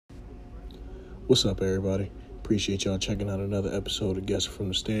What's up, everybody? Appreciate y'all checking out another episode of Guessing from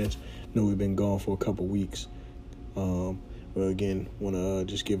the Stands. Know we've been gone for a couple weeks. But again, want to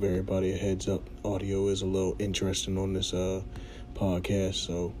just give everybody a heads up. Audio is a little interesting on this podcast,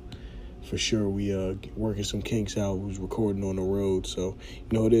 so for sure we working some kinks out. We was recording on the road, so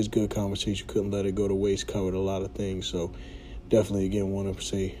it is good conversation. Couldn't let it go to waste. Covered a lot of things, so definitely again want to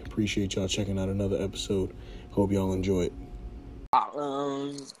say appreciate y'all checking out another episode. Hope y'all enjoy it.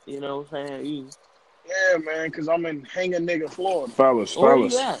 You know what I'm saying? Yeah, man, because I'm in Hanging Nigga, Florida. Fellas.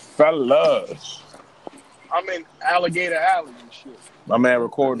 I'm in Alligator Alley and shit. My man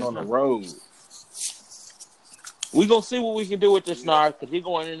recording on the road. We gonna see what we can do with this Snark, because he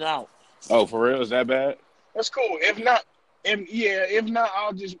going in and out. Oh, for real? Is that bad? That's cool. If not,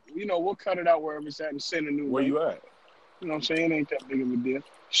 I'll just, we'll cut it out wherever it's at and send a new Where link. you at? You know what I'm saying? It ain't that big of a deal.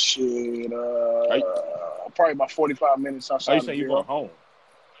 Shit, probably about 45 minutes outside. Oh, you saying you going home?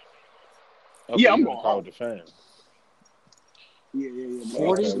 Okay, yeah, I'm going home. With the fans. Yeah.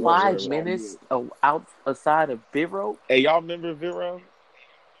 45 minutes outside of Vero? Hey, y'all remember Vero?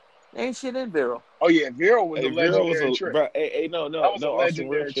 Ain't shit in Vero. Oh, yeah, Vero was a legendary trip. Bro, no, Austin,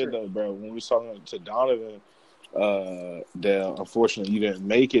 real shit, though, bro. When we was talking to Donovan, Dale, unfortunately, you didn't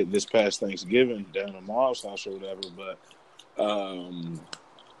make it this past Thanksgiving down at Mom's house or whatever, but,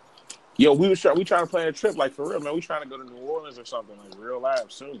 we trying to plan a trip, like, for real, man. We trying to go to New Orleans or something, like, real live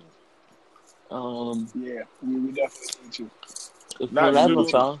soon. Yeah, we definitely need to.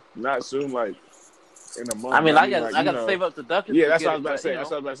 Not soon, like in a month. I mean, I gotta save up the ducats. Yeah, that's what I was about to say. That's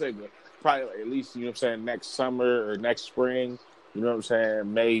what I was about to say. But probably like, at least, you know what I'm saying, next summer or next spring, you know what I'm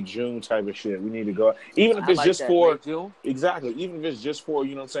saying, May, June type of shit. We need to go. Even if it's just for June. Exactly. Even if it's just for,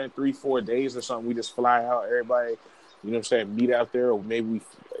 you know what I'm saying, 3-4 days or something, we just fly out, everybody, you know what I'm saying, meet out there, or maybe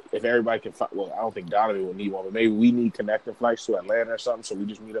if everybody can fly, well, I don't think Donovan will need one, but maybe we need connecting flights to Atlanta or something, so we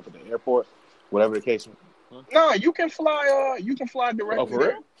just meet up at the airport, whatever the case. No, you can fly. You can fly directly. Oh, for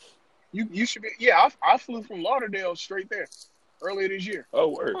real? You should be. Yeah, I flew from Lauderdale straight there earlier this year. Oh,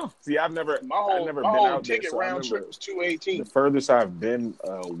 word. Huh. See, I've never been out ticket there, so round trip was $218. The furthest I've been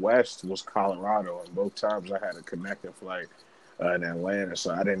west was Colorado, and both times I had a connecting flight in Atlanta,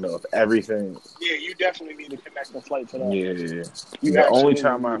 so I didn't know if everything. Yeah, you definitely need a connecting flight for that. Yeah. The only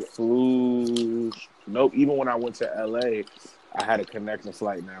time I flew, even when I went to LA, I had a connecting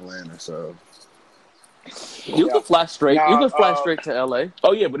flight in Atlanta, so. You can fly straight. You can fly straight to LA.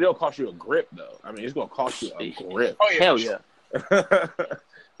 Oh yeah, but it'll cost you a grip though. I mean, it's gonna cost you a grip. Oh yeah, hell yeah.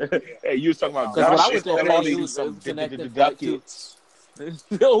 Hey, you was talking about because when I was there, it was connected flight too.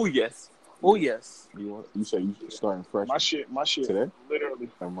 Oh yes. You say you starting fresh? My shit today? Literally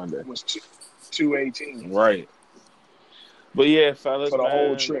on Monday was $218. Right. But yeah, fellas, for the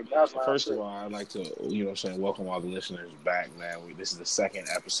whole trip. First of all, I'd like to, welcome all the listeners back, man. This is the second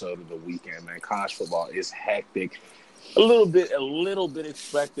episode of the weekend, man. College football is hectic. A little bit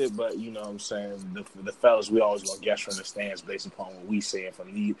expected, but you know what I'm saying, the fellas, we always want to guess from the stands based upon what we say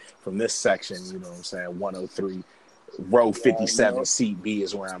from this section, you know what I'm saying, 103, row 57, seat B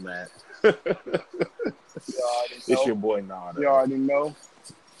is where I'm at. It's your boy Nada. You already know.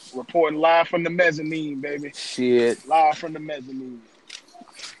 Reporting live from the mezzanine, baby. Shit. Live from the mezzanine.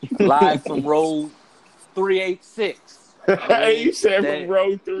 Live from row 386. Hey, you said from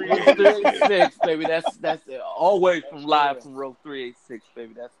row 386. Baby. That's always from live from row 386,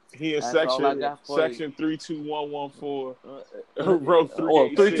 baby. That's section 32114. Row 386. Or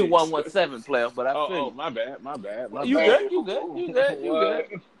 32117, player, but I feel you. My bad. You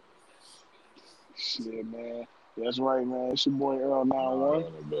good. Shit, man. That's right, man. It's your boy Earl 91.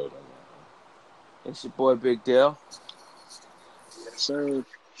 It's your boy Big Dale. Yes, sir.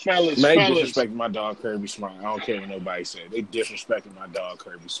 Fellas. They disrespecting my dog Kirby Smart. I don't care what nobody said. They disrespecting my dog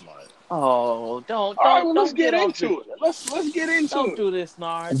Kirby Smart. Oh, don't. All right, well, let's get into it. Let's get into it. Don't do this,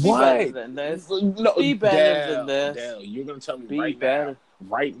 Nard. What? Be better than this. No, be better than this. Dale, you're gonna tell me be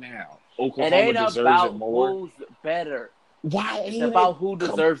right now, Oklahoma it ain't deserves about it more. Who's better? Why? It's about who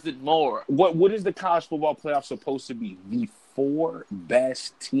deserves it more. What is the college football playoff supposed to be? The 4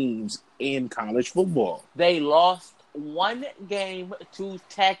 best teams in college football. They lost one game to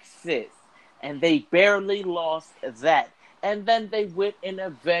Texas, and they barely lost that. And then they went and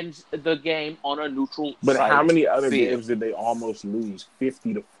avenged the game on a neutral But site how many other field. games did they almost lose?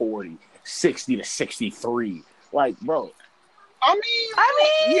 50-40, 60-63. Like, bro. I mean,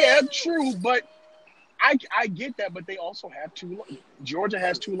 yeah, true, but I get that, but they also have Georgia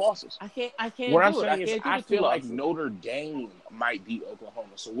has 2 losses. I can't. What I'm do it. saying is, I feel like losses. Notre Dame might beat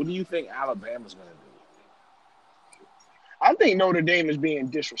Oklahoma. So, what do you think Alabama's going to do? I think Notre Dame is being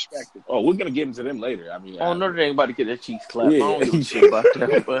disrespected. Oh, we're gonna get into them later. I mean, Notre Dame about to get their cheeks clapped. Yeah. I don't give a shit about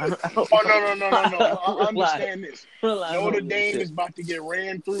that. But No. I understand this. Notre Dame is about to get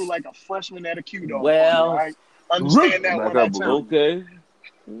ran through like a freshman at a Q-Dog. Well, all right? Understand that when I tell you. Okay.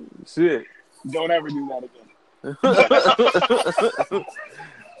 Shit. Don't ever do that again.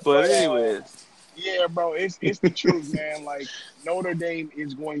 But anyways. Yeah, bro, it's the truth, man. Like, Notre Dame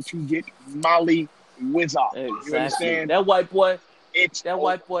is going to get Molly Wizard. Exactly. You understand? That white boy,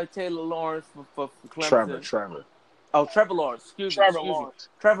 white boy Taylor Lawrence for Clemson. Trevor. Oh, Trevor Lawrence. Excuse me.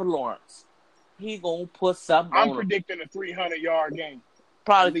 Trevor Lawrence. He gonna put something on him. I'm predicting a 300-yard game.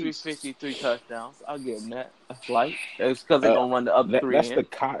 Probably 353 touchdowns. I'll give him that. That's light. It's because they're gonna run the other three. That's the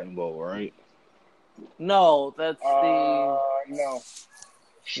Cotton Bowl, right? No, that's the no. No,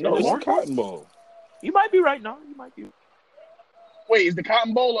 it's the Cotton Bowl. You might be right. No, you might be. Wait, is the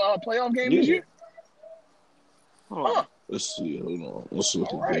Cotton Bowl a playoff game this year? Huh. Let's see. Hold on. Let's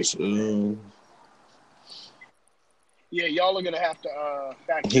look at this. Yeah, y'all are gonna have to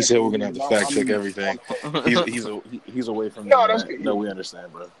fact check. He said we're gonna have to fact check everything. He's away from no, that's good. No, we understand,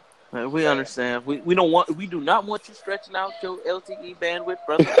 bro. We understand. We do not want you stretching out your LTE bandwidth,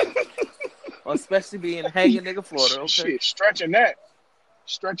 brother. Especially being hanging nigga Florida. Okay. Shit, stretching that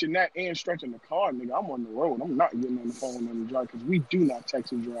and stretching the car, nigga. I'm on the road. I'm not getting on the phone on the drive because we do not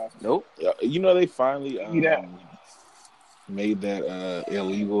text and drive. Nope. You know they finally made that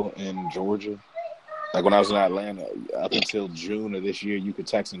illegal in Georgia. Like when I was in Atlanta, up until June of this year, you could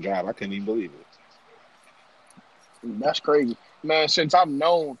text and drive. I couldn't even believe it. That's crazy, man. Since I've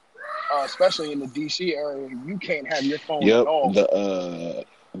known, especially in the DC area, you can't have your phone at all.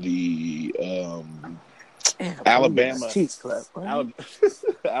 Alabama.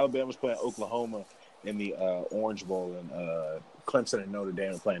 Alabama's playing Oklahoma in the Orange Bowl, and Clemson and Notre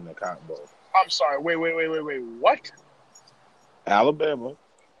Dame are playing the Cotton Bowl. I'm sorry. Wait. What? Alabama.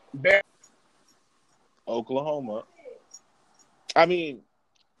 Oklahoma. I mean,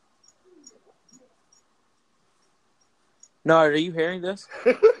 no, are you hearing this?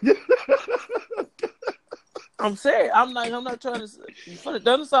 I'm saying, I'm not trying to. It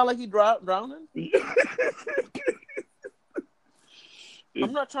doesn't sound like he drowning.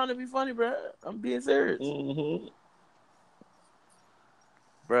 I'm not trying to be funny, bro. I'm being serious,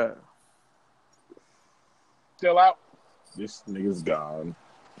 bro. Still out. This nigga's gone,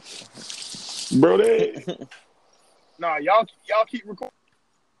 bro. Nah, y'all keep recording.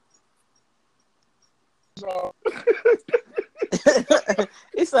 So.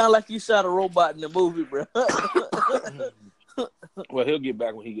 It sounds like you shot a robot in the movie, bro. Well, he'll get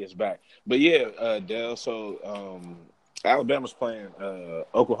back when he gets back. But yeah, Dale. So Alabama's playing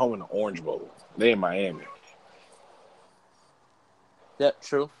Oklahoma in the Orange Bowl. They in Miami. That's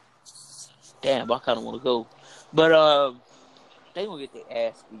true. Damn, I kind of want to go, but they gonna get their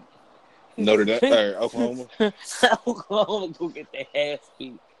ass beat. Notre Dame or Oklahoma. Oklahoma gonna get their ass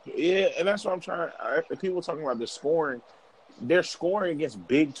beat. Yeah, and that's what I'm trying. People talking about the scoring. They're scoring against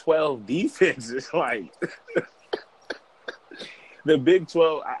Big 12 defenses. Like the Big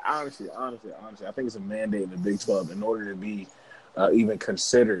 12. Honestly, I think it's a mandate in the Big 12 in order to be even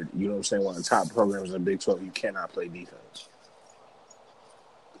considered. You know what I'm saying? One of the top programs in the Big 12, you cannot play defense.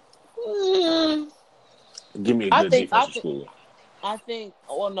 Give me a good defensive school. I think.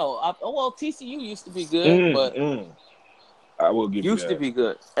 Well, no. TCU used to be good, but I will give you that. Used to be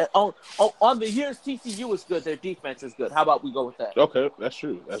good. On the years TCU is good, their defense is good. How about we go with that? Okay, that's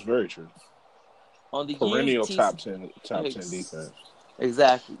true. That's very true. On the perennial years, top 10 defense.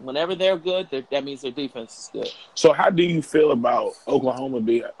 Exactly. Whenever they're good, that means their defense is good. So, how do you feel about Ohio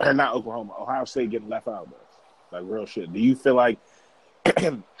State getting left out, though? Like real shit. Do you feel like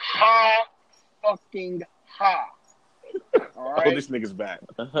ha? All right. Oh, this nigga's back.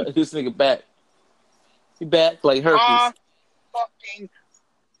 This nigga back. He back like herpes.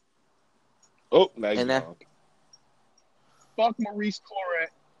 Now he's gone. Fuck Maurice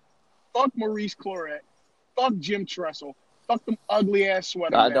Clarett. Fuck Jim Tressel. Fuck them ugly ass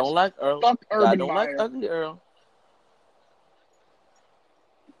sweater. I don't like Earl. Fuck Urban I don't Meyer. like ugly Earl.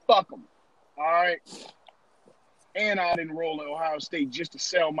 Fuck them. All right. And I didn't roll at Ohio State just to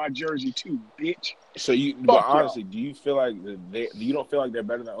sell my jersey too, bitch. So but honestly, do you feel like you don't feel like they're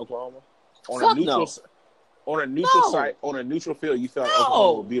better than Oklahoma? On a neutral field, you feel like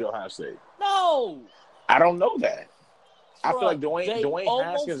Oklahoma will beat Ohio State? No. I don't know that. I feel like Dwayne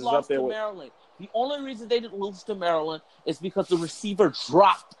Haskins is up there with Maryland. The only reason they didn't lose to Maryland is because the receiver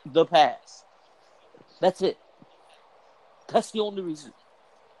dropped the pass. That's it. That's the only reason.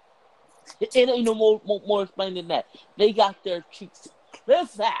 It ain't no more explained than that. They got their cheeks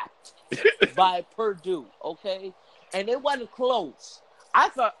cliff-zapped by Purdue, okay? and it wasn't close. I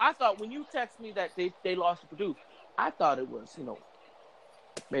thought when you text me that they lost to Purdue, I thought it was,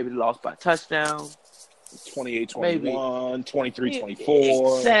 maybe they lost by a touchdown. 28-21,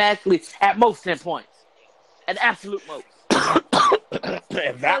 23-24. Exactly. At most 10 points. At absolute most.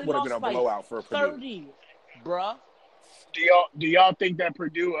 And that would have been a blowout for Purdue. 30, bruh. Do y'all think that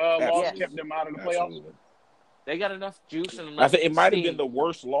Purdue loss kept them out of the playoffs? Absolutely. They got enough juice and enough I think it might have been steam. the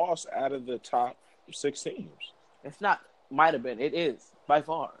worst loss out of the top 6 teams. It's not. Might have been. It is by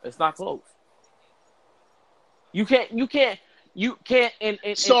far. It's not close. You can't.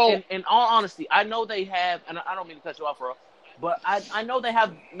 In all honesty, I know they have, and I don't mean to cut you off, bro, but I know they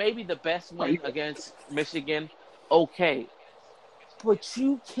have maybe the best win against Michigan. Okay, but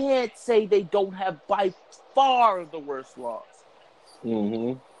you can't say they don't have by far the worst loss.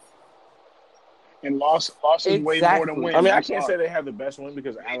 Mm-hmm. And loss is way more than win. I mean, I can't say they have the best win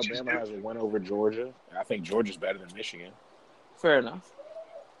because Alabama has a win over Georgia. I think Georgia's better than Michigan. Fair enough.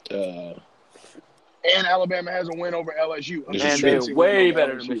 And Alabama has a win over LSU. And they're way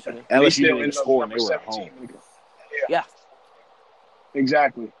better than Michigan. LSU didn't score and they were at home. Yeah.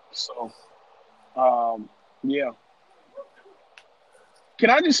 Exactly. So, yeah. Can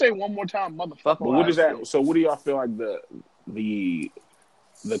I just say one more time, motherfucker? But what is that? So, what do y'all feel like the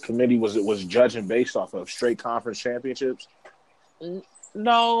committee was judging based off of? Straight conference championships?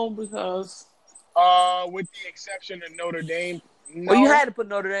 No, because with the exception of Notre Dame. No. Well, you had to put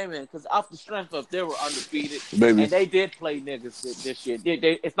Notre Dame in because off the strength of they were undefeated, and they did play niggas this year.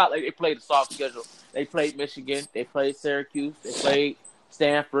 It's not like they played a soft schedule. They played Michigan, they played Syracuse, they played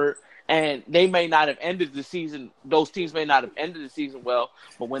Stanford, and they may not have ended the season. Those teams may not have ended the season well,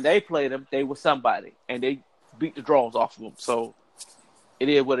 but when they played them, they were somebody, and they beat the draws off of them. So it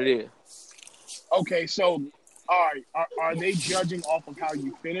is what it is. Okay, so all right, are they judging off of how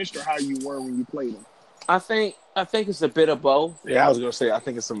you finished or how you were when you played them? I think it's a bit of both. Yeah, I was gonna say I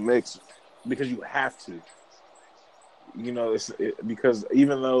think it's a mix because you have to. Because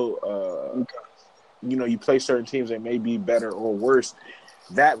even though you play certain teams that may be better or worse,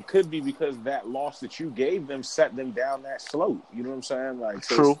 that could be because that loss that you gave them set them down that slope. You know what I'm saying? Like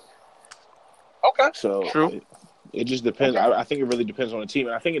true. Okay. So true. It just depends. Okay. I think it really depends on the team,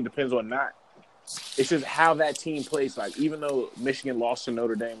 and I think it depends on not. It's just how that team plays. Like, even though Michigan lost to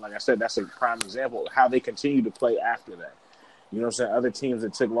Notre Dame, like I said, that's a prime example of how they continue to play after that. You know what I'm saying? Other teams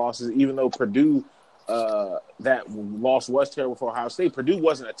that took losses, even though Purdue, that loss was terrible for Ohio State, Purdue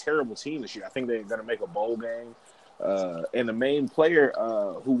wasn't a terrible team this year. I think they're going to make a bowl game. And the main player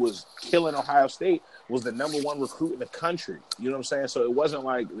who was killing Ohio State was the number 1 recruit in the country. You know what I'm saying? So it wasn't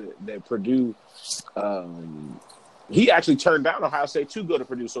like that Purdue he actually turned down Ohio State to go to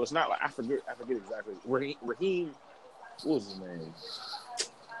Purdue. So it's not like I forget exactly. Raheem, what was his name?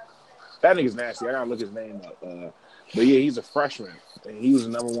 That nigga's nasty. I gotta look his name up. But yeah, he's a freshman, and he was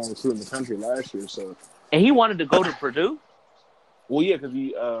the number 1 recruit in the country last year. So, and he wanted to go to Purdue. Well, yeah, because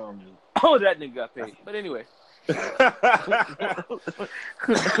he. Oh, that nigga got paid. But anyway.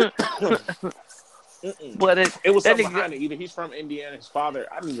 But it was something behind it. Either he's from Indiana, his father.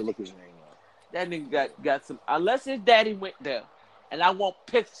 I didn't even look his name up. That nigga got some. Unless his daddy went there, and I want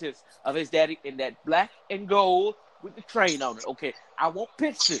pictures of his daddy in that black and gold with the train on it. Okay, I want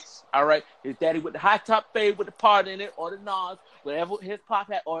pictures. All right, his daddy with the high top fade with the part in it, or the Nas, whatever his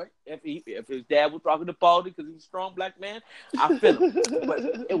pop had, or if his dad was rocking the baldy because he's a strong black man, I feel him.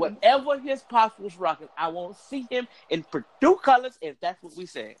 But whatever his pops was rocking, I want to see him in Purdue colors if that's what we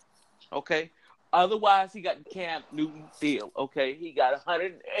said. Okay. Otherwise, he got the Cam Newton deal. Okay, he got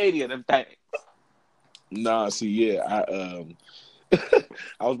 180 of them things. Nah, see, yeah, I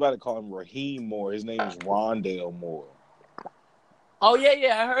was about to call him Raheem Moore. His name is Rondale Moore. Oh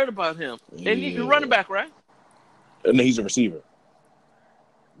yeah, I heard about him. Then he's a running back, right? And he's a receiver.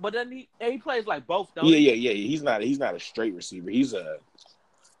 But then he plays like both, don't he? Yeah. He's not a straight receiver. He's a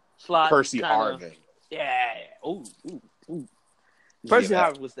slot Percy Harvin. Yeah. Ooh. Percy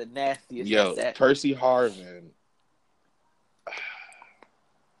Harvin was the nastiest. Yo, Percy Harvin.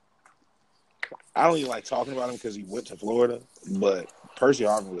 I don't even like talking about him because he went to Florida, but Percy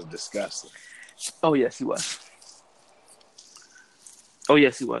Harvin was disgusting. Oh, yes, he was.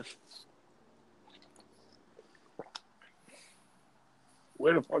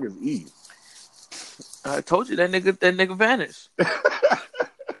 Where the fuck is Eve? I told you that nigga vanished.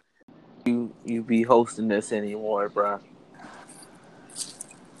 You be hosting this anymore, bro.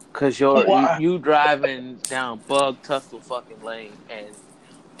 Cause you driving down Bug Tussle fucking lane and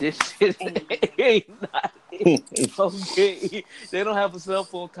This shit ain't not okay. They don't have a cell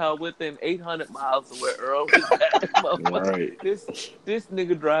phone tower within 800 miles of where Earl is at. Right. This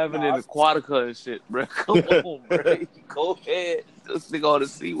nigga driving in Aquatica and shit, bro. Come on, bro. Go ahead. This nigga on the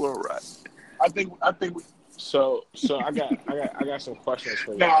SeaWorld ride. I think we. So I got some questions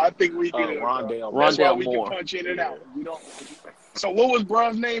for you. No, I think we can. Rondale. That's why we Moore. can punch in and out. We don't. So what was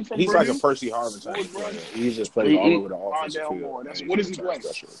Brun's name from? He's Purdue? like a Percy Harvin type player. He's just playing all over the offensive field. Moore. What does he play?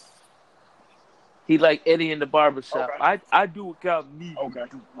 He like Eddie in the barbershop. Okay. I do what God needs. Okay.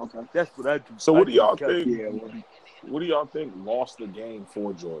 That's what I do. So what do y'all think? What do y'all think lost the game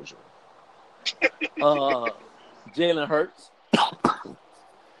for Georgia? Jalen Hurts.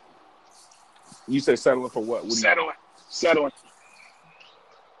 You say settling for what? Settling.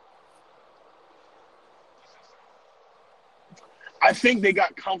 I think they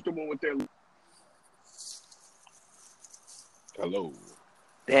got comfortable with their. Hello.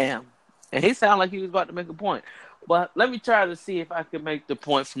 Damn. And he sounded like he was about to make a point. But let me try to see if I can make the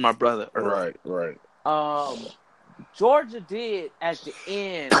point for my brother. Right. Georgia did at the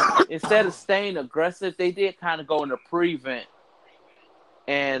end, instead of staying aggressive, they did kind of go into prevent.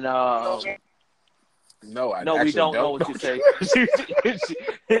 And no, we don't know what you say.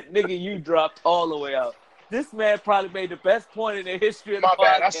 Nigga, you dropped all the way out. This man probably made the best point in the history of the podcast. My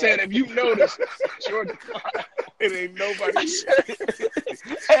bad. I said, if you notice, Georgia, it ain't nobody.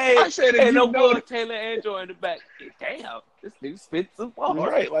 I said, if no you notice, Taylor Andrew in the back. Damn, this nigga spits the ball.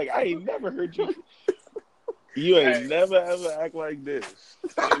 Right, like I ain't never heard you. You ain't never ever act like this.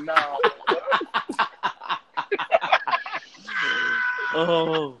 No.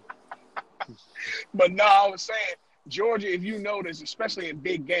 Oh. But no, I was saying, Georgia, if you notice, especially in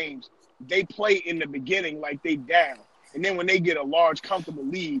big games, they play in the beginning like they down. And then when they get a large, comfortable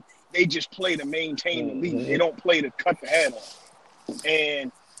lead, they just play to maintain the lead. They don't play to cut the head off.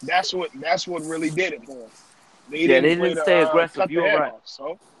 And that's what really did it for them. They didn't stay aggressive. Cut You're the head right. off.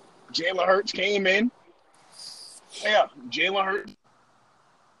 So Jalen Hurts came in. Yeah, Jalen Hurts.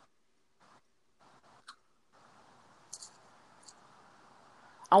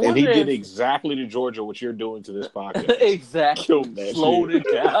 And he did exactly to Georgia what you're doing to this podcast. Exactly. Slowed it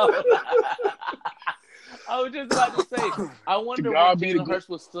down. I was just about to say, I wonder when Jalen Hurts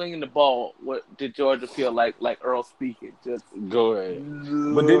was slinging the ball, what did Georgia feel like Earl speaking? Just go ahead.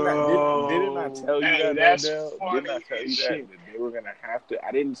 But didn't I tell you that? Didn't I tell you that they were going to have to?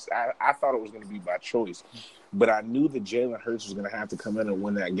 I thought it was going to be by choice. But I knew that Jalen Hurts was going to have to come in and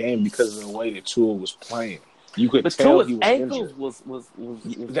win that game because of the way that Tua was playing. You could tell he was ankles injured. was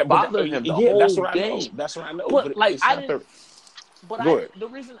bothering him the whole game. That's what I know. But like the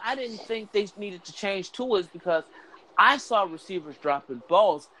reason I didn't think they needed to change Tua is because I saw receivers dropping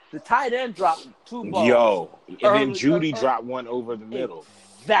balls. The tight end dropped 2 balls. And then Judy dropped one over the middle.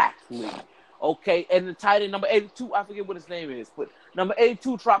 Exactly. Okay, and the tight end number 82, I forget what his name is, but number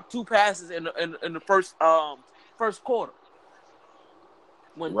 82 dropped 2 passes in the first quarter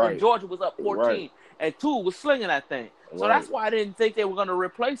when Georgia was up 14. Right. And 2 was slinging that thing. So that's why I didn't think they were going to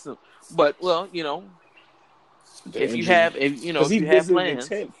replace him. But, well, if you have plans. The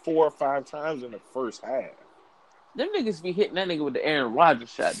tent 4 or 5 times in the first half. Them niggas be hitting that nigga with the Aaron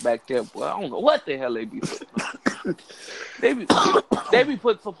Rodgers shot back there. Boy, I don't know what the hell they be putting on. they be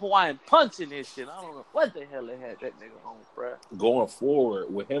putting some Hawaiian punch in this shit. I don't know what the hell they had that nigga on, bro. Going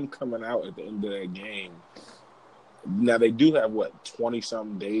forward, with him coming out at the end of that game, now they do have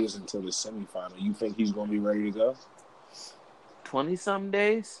 20-something days until the semifinal. You think he's going to be ready to go? 20-something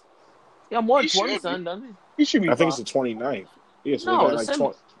days? Yeah, more than 20-something, doesn't he? He should be. I think it's the 29th. Yeah, so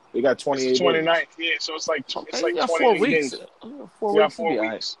no, they got 28 days. 29th. Yeah, so it's like 28 4 weeks. Days. 4 weeks.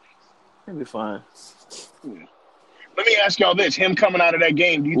 Right. He'll be fine. Yeah. Let me ask y'all this: him coming out of that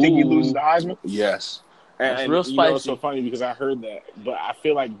game, do you think he loses the Heisman? Yes. And real spicy. It's so funny because I heard that, but I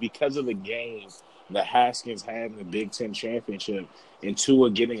feel like because of the game that Haskins had in the Big Ten championship, and Tua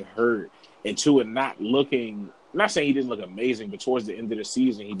getting hurt, and Tua not looking. I'm not saying he didn't look amazing, but towards the end of the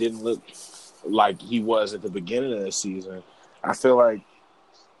season, he didn't look like he was at the beginning of the season. I feel like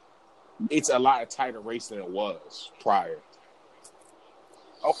it's a lot tighter race than it was prior.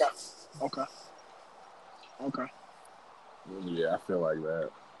 Okay. Yeah, I feel like that.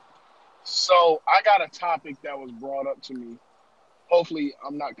 So I got a topic that was brought up to me. Hopefully,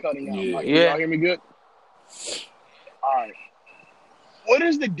 I'm not cutting out. Yeah. Can y'all hear me good? All right. What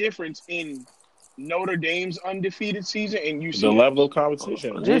is the difference in Notre Dame's undefeated season and UCF? The level of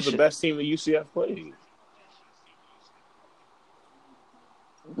competition. Who's the best team that UCF played?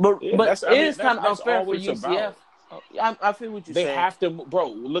 But it is kind of unfair for UCF I feel what you're saying. They have to, bro.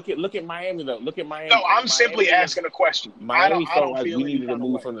 Look at Miami though. Look at Miami. No, I'm simply asking a question. Miami felt like we needed to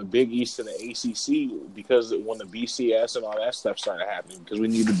move from the Big East to the ACC because when the BCS and all that stuff started happening, because we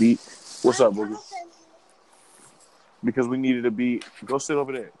need to be. What's up, Boogie? Because we needed to be. Go sit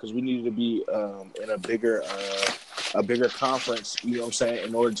over there. Because we needed to be in a bigger conference. You know what I'm saying?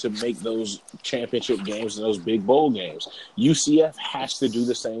 In order to make those championship games and those big bowl games, UCF has to do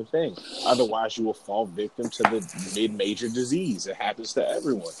the same thing. Otherwise, you will fall victim to the mid-major disease. It happens to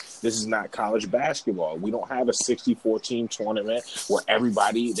everyone. This is not college basketball. We don't have a 64-team tournament where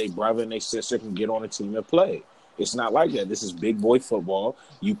everybody, they brother and they sister, can get on a team and play. It's not like that. This is big boy football.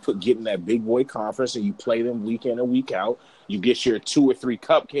 You get in that big boy conference and you play them week in and week out. You get your 2 or 3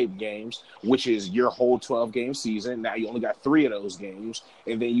 cupcake games, which is your whole 12-game season. Now you only got 3 of those games,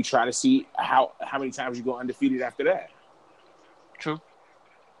 and then you try to see how many times you go undefeated after that. True.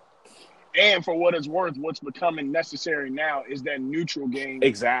 And for what it's worth, what's becoming necessary now is that neutral game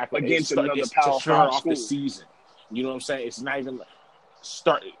exactly against another Power 5 school. Off the season. You know what I'm saying? It's not even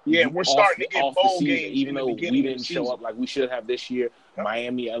start. Yeah, we're starting to get bowl games, even though we didn't show up like we should have this year. Yep.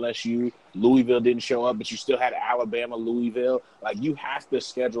 Miami, LSU, Louisville didn't show up, but you still had Alabama, Louisville. Like, you have to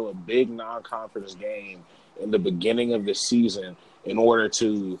schedule a big non-conference game in the beginning of the season in order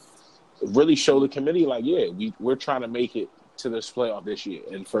to really show the committee, like, yeah, we're trying to make it to this playoff this year.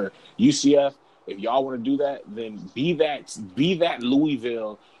 And for UCF, if y'all want to do that, then be that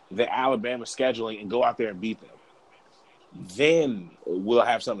Louisville, the Alabama scheduling, and go out there and beat them. Then we'll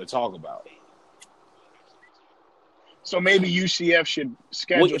have something to talk about. So maybe UCF should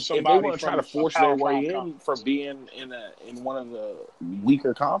schedule somebody. If they want to try to force their way in for being in one of the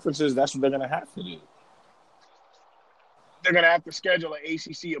weaker conferences, that's what they're going to have to do. They're going to have to schedule an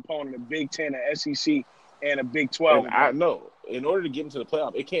ACC opponent, a Big Ten, an SEC, and a Big 12. And I know. In order to get into the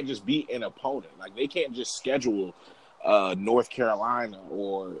playoff, it can't just be an opponent. Like, they can't just schedule North Carolina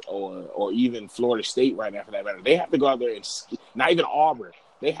or even Florida State right now for that matter. They have to go out there and not even Auburn.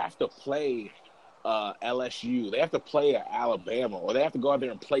 They have to play LSU. They have to play Alabama, or they have to go out there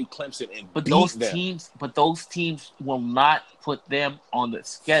and play Clemson and beat them. But those teams will not put them on the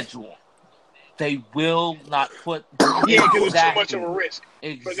schedule. They will not put. Yeah, because it's too much of a risk.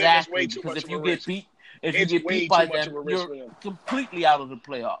 Exactly. Because if you get beat by them, you're completely out of the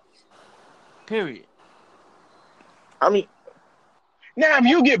playoffs. Period. I mean, now if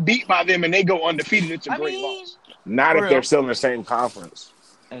you get beat by them and they go undefeated, it's a great loss. Not if they're still in the same conference.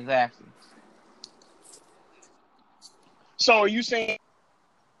 Exactly. So are you saying?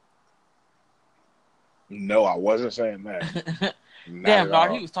 No, I wasn't saying that. Damn,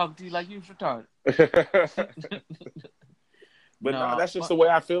 Nard, he was talking to you like you was retarded. But no, that's just the way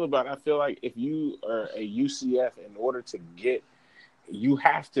I feel about it. I feel like if you are a UCF, in order to get, you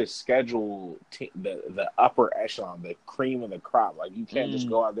have to schedule the upper echelon, the cream of the crop. Like, you can't just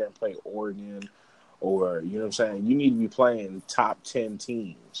go out there and play Oregon or, you know what I'm saying? You need to be playing top 10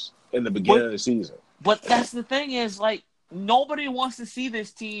 teams in the beginning of the season. But that's the thing is, like, nobody wants to see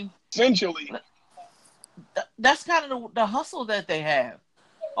this team. Essentially. That's kind of the hustle that they have.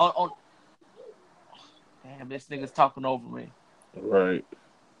 Damn, this nigga's talking over me. Right.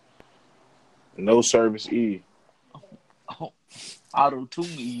 No service E. Auto-tune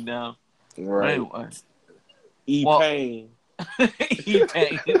E now. Right. Anyway. E-Pain.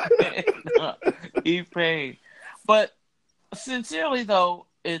 E-Pain. E-Pain. But sincerely, though,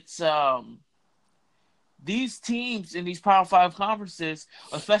 it's these teams in these Power 5 conferences,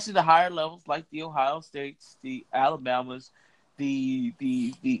 especially the higher levels like the Ohio States, the Alabamas, the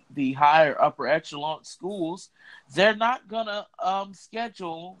higher upper echelon schools, they're not gonna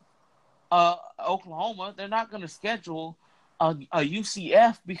schedule Oklahoma. They're not gonna schedule a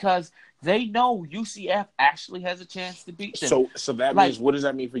UCF because they know UCF actually has a chance to beat them. So that means, what does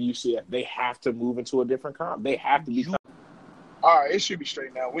that mean for UCF? They have to move into a different comp. They have to be. All right, it should be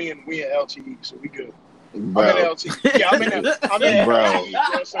straight now. We in LTE, so we good. Bro. I'm in LTE. Yeah, I'm in LTE,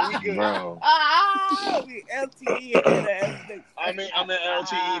 bro, so we good. Bro. We LTE. I'm in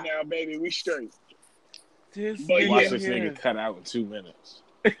LTE now, baby. We straight. Watch this nigga cut out in 2 minutes.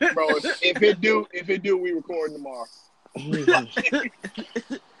 Bro, if it do, we recording tomorrow.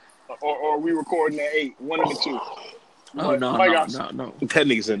 or we recording at 8. One of the two. Oh, no. That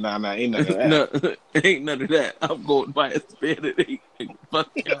nigga said, nah, ain't none of that. No, ain't none of that. I'm going by a spin at 8. Fuck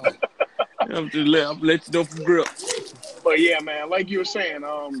y'all. I'm let you know from grip. But yeah, man, like you were saying,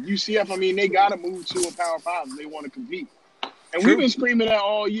 UCF, I mean, they got to move to a Power 5 if they want to compete. And we've been screaming that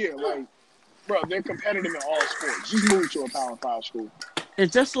all year. Like, bro, they're competitive in all sports. Just move to a Power 5 school.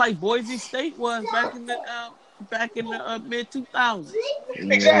 It's just like Boise State was back in the mid-2000s.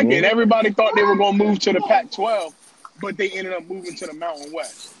 Exactly. And everybody thought they were going to move to the Pac-12. but they ended up moving to the Mountain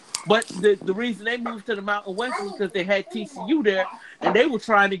West. But the reason they moved to the Mountain West is because they had TCU there, and they were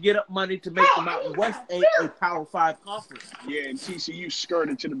trying to get up money to make the Mountain West a Power 5 conference. Yeah, and TCU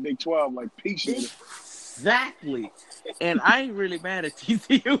skirted to the Big 12 like peace. Exactly. And I ain't really mad at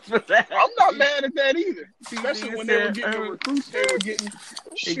TCU for that. I'm not mad at that either. Especially when they were getting the recruits they were getting.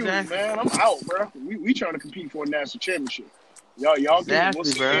 Shoot, exactly. Man, I'm out, bro. We trying to compete for a national championship. Y'all exactly,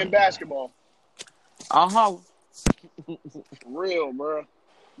 we'll see in basketball. Uh-huh. For real, bro.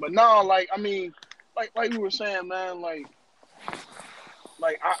 But no, like we were saying, man,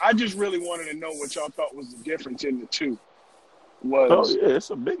 I just really wanted to know what y'all thought was the difference in the two. It's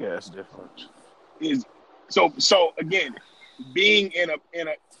a big ass difference. So again, being in a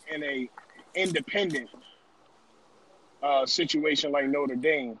independent situation like Notre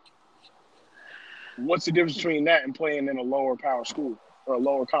Dame, what's the difference between that and playing in a lower power school or a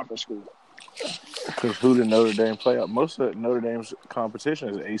lower conference school? Because who did Notre Dame play up? Most of Notre Dame's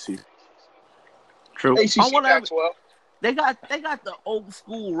competition is ACC. True. ACC Pac-12. They got the old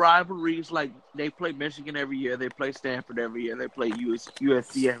school rivalries, like they play Michigan every year, they play Stanford every year, they play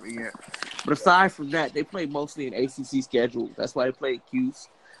USC every year. But aside from that, they play mostly an ACC schedule. That's why they played Cuse.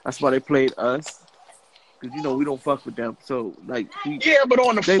 That's why they played us. Because, we don't fuck with them. So, but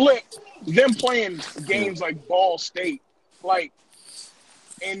on the flip, them playing games like Ball State,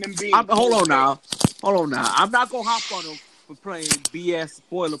 and them being... Hold on now. I'm not going to hop on them for playing BS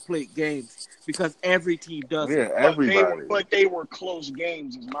boilerplate games because every team does it. Yeah, everybody. But they were close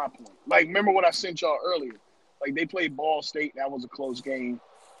games is my point. Remember what I sent y'all earlier? They played Ball State. That was a close game.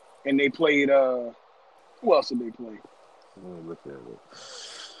 And they played... who else did they play? Let me look at it.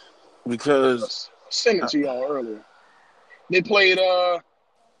 Because... I sent it to y'all earlier. They played Pitt,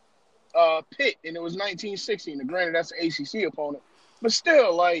 and it was 1916. And granted, that's an ACC opponent. But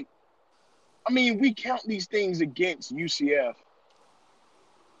still, we count these things against UCF,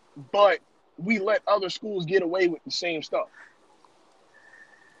 but we let other schools get away with the same stuff.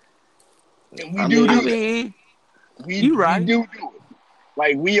 And we do it. We do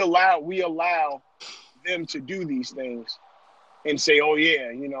it. We allow them to do these things and say, oh,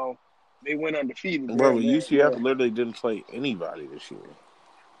 yeah, they went undefeated. Bro, UCF literally didn't play anybody this year.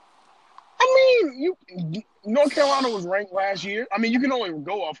 North Carolina was ranked last year. you can only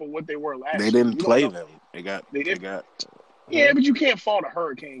go off of what they were last year. They didn't play them. They got. Yeah, but you can't fault a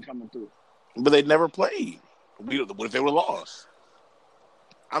hurricane coming through. But they never played. What if they were lost?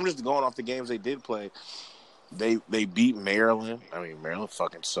 I'm just going off the games they did play. They beat Maryland. Maryland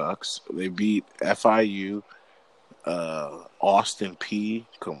fucking sucks. They beat FIU, Austin P.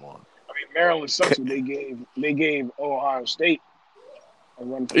 Come on. Maryland sucks. They gave Ohio State a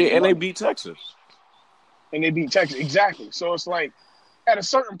run for and they beat Texas. And they beat Texas. Exactly. So it's at a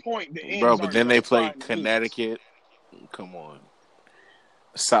certain point, the ends but then they played Connecticut. Come on.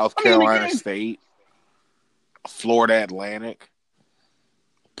 South Carolina State. Florida Atlantic.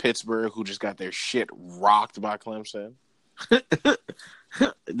 Pittsburgh, who just got their shit rocked by Clemson.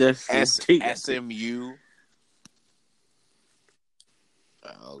 SMU.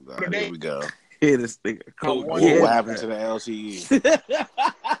 Oh, God. Here we go. This nigga. What happened to the LTE?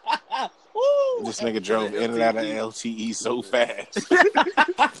 This nigga drove in and out of LTE so fast.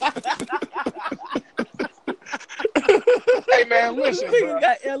 Hey, man, listen, this nigga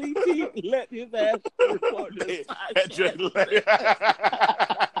got LET. Let his ass record this.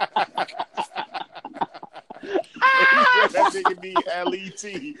 That nigga need LET.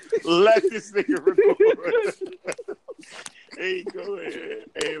 Let this nigga record. Hey, go ahead.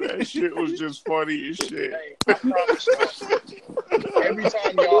 Hey, that shit was just funny as shit. Hey, I promise you. Every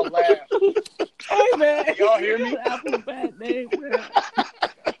time y'all laugh. Hey, man. Y'all hear me? Apple's a bad name, man.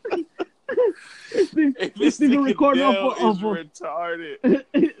 This nigga recording off of retarded.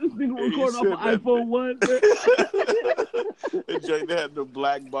 This nigga recording off of iPhone 1. And Jake had the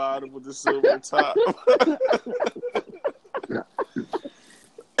black bottom with the silver top.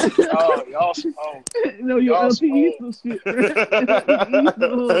 Oh, y'all. No, your LTE some shit. Right,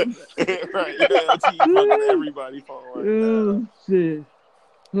 LTE fucking everybody phone right now. Shit.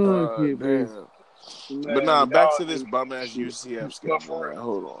 Oh, shit, man. But back to this bum ass UCF schedule. Right,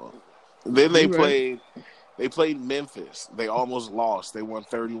 hold on. Then they played Memphis. They almost lost. They won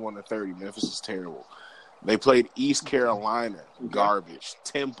 31-30. Memphis is terrible. They played East Carolina, garbage.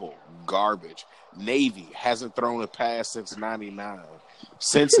 Temple, garbage. Navy hasn't thrown a pass since '99.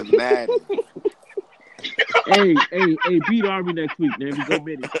 Cincinnati. hey, beat Army next week, man. We go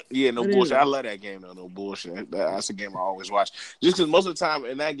Midi. Yeah, no bullshit. I love that game, though. No bullshit. That's a game I always watch. Just because most of the time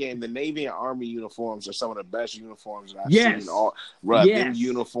in that game, the Navy and Army uniforms are some of the best uniforms that I've seen. Them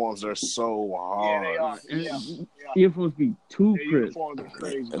uniforms are so hard. Yeah, they are. Uniforms be too crisp.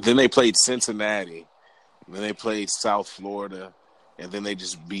 And then they played Cincinnati. And then they played South Florida. And then they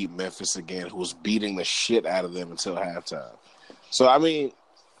just beat Memphis again, who was beating the shit out of them until halftime. So, I mean...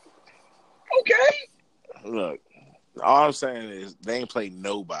 Okay. Look, all I'm saying is they ain't played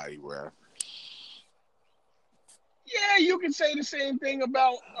nobody, bro. Yeah, you can say the same thing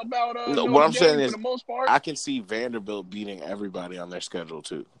about what I'm saying is, for the most part. I can see Vanderbilt beating everybody on their schedule,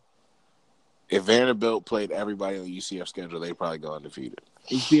 too. If Vanderbilt played everybody on the UCF schedule, they'd probably go undefeated.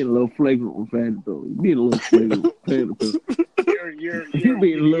 He's being a little flagrant with Vanderbilt. He's being a little flagrant with Vanderbilt. You're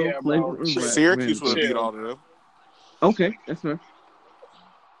being a little flagrant with Vanderbilt. Syracuse would have beat all of them. Okay, that's fair.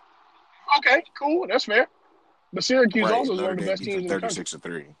 Okay, cool. That's fair. But Syracuse also is one of the best teams in the country.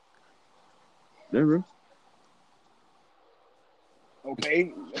 36-3. That's real.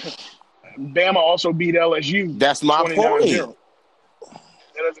 Okay. Bama also beat LSU. That's my point.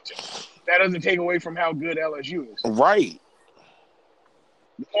 That doesn't take away from how good LSU is. Right.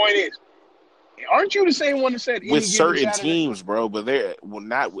 The point is, aren't you the same one that said with certain teams, bro? But they're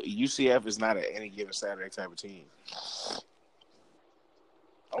not. UCF is not a any given Saturday type of team.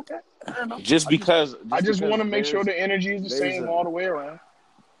 Okay, fair enough. I just want to make sure the energy is the same all the way around.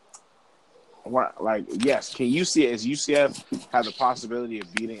 Like, yes, can UCF have the possibility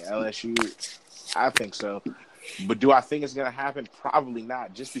of beating LSU? I think so. But do I think it's going to happen? Probably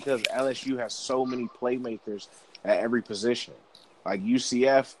not, just because LSU has so many playmakers at every position. Like,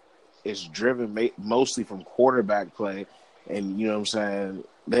 UCF is driven mostly from quarterback play, and you know what I'm saying?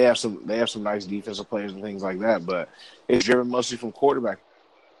 They have some nice defensive players and things like that, but it's driven mostly from quarterback.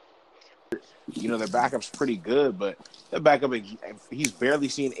 You know, their backup's pretty good, but their backup, he's barely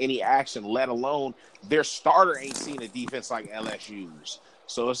seen any action, let alone their starter ain't seen a defense like LSU's.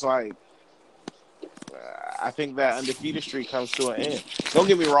 So it's like, I think that undefeated streak comes to an end. Don't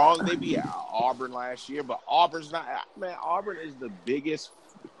get me wrong, they beat Auburn last year, but Auburn's not, man, Auburn is the biggest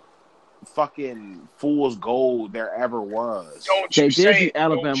fucking fool's gold there ever was. Don't you say it.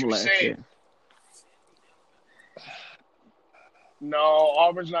 Alabama last year. No,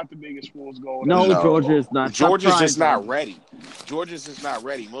 Auburn's not the biggest fool's gold. No, Georgia is not. Georgia's just not ready. Georgia's just not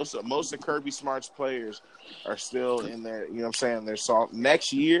ready. Most of Kirby Smart's players are still in there. You know what I'm saying? They're soft.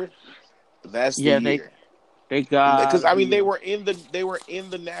 Next year, that's the year. They got, because I mean they were in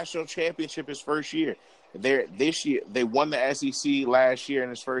the national championship his first year. This year they won the SEC last year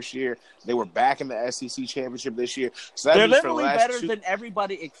in his first year. They were back in the SEC championship this year. So that they're literally better than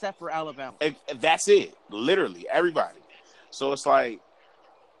everybody except for Alabama. That's it. Literally everybody. So it's like,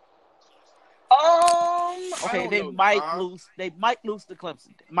 okay, they might lose. They might lose to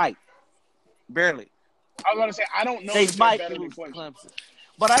Clemson. Might, barely. I was gonna say I don't know. They might lose to Clemson,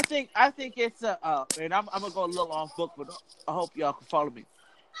 but I think it's and I'm gonna go a little off book, but I hope y'all can follow me.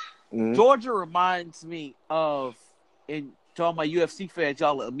 Mm-hmm. Georgia reminds me of, and to all my UFC fans,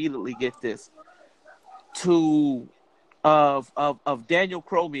 y'all immediately get this. Of Daniel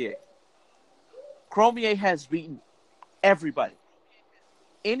Cormier. Cormier has beaten everybody.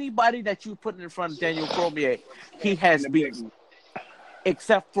 Anybody that you put in front of Daniel Cormier, he has beaten.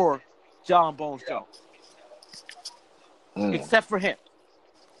 Except for John Bones Jones. Except for him.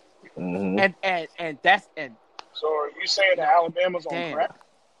 Mm-hmm. And that's so are you saying that Alabama's on crack?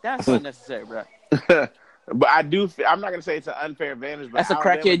 That's unnecessary, bro. But I'm not gonna say it's an unfair advantage, but that's a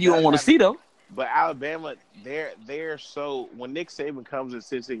crackhead you don't want to see though. But Alabama, they're so, when Nick Saban comes and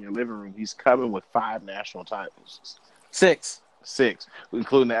sits in your living room, he's coming with 5 national titles. 6,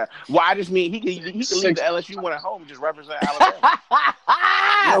 including that. Well, I just mean he can leave the LSU one at home and just represent Alabama.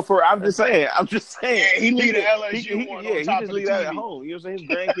 I'm just saying. Yeah, he leave the LSU one. He just leave that at home. You know what I'm saying?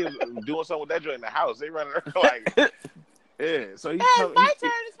 His grandkids doing something with that joint in the house. They running around like, yeah. So it's my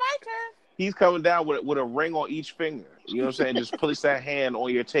turn. He's coming down with a ring on each finger. You know what I'm saying? Just place that hand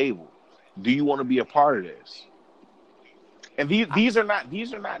on your table. Do you want to be a part of this? And these are not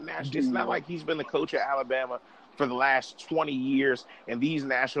national. It's not like he's been the coach at Alabama for the last 20 years, and these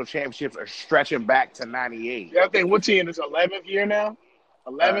national championships are stretching back to 98. Yeah, I think what team is 11th year now?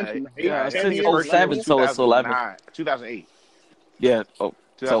 11th? Yeah, since 07, so it's 11. 2008. Yeah, so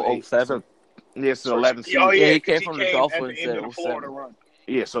 07. Yeah, it's 11th season. Oh, yeah, he came from the Dolphins in the Florida run.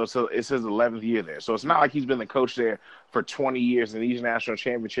 Yeah, so it's his 11th year there. So it's not like he's been the coach there for 20 years in these national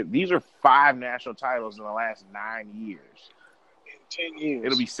championships. These are 5 national titles in the last 9 years. In 10 years.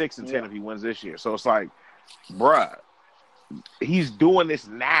 It'll be 6 and 10 if he wins this year. So it's like, bruh, he's doing this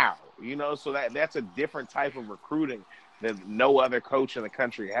now. You know, so that's a different type of recruiting that no other coach in the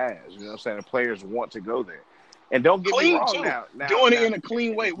country has. You know what I'm saying? The players want to go there. And don't get me wrong, now doing it in a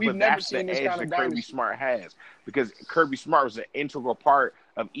clean way. We've never seen this kind of dynasty. Kirby Smart has, because Kirby Smart was an integral part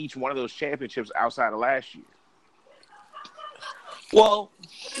of each one of those championships outside of last year. Well,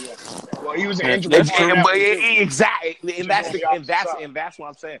 he was an integral part. Exactly, and that's what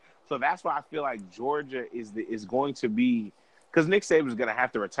I'm saying. So that's why I feel like Georgia is going to be, because Nick Saban's going to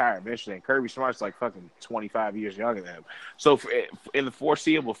have to retire eventually, and Kirby Smart's like fucking 25 years younger than him. So in the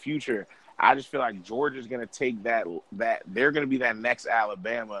foreseeable future, I just feel like Georgia's going to take that they're going to be that next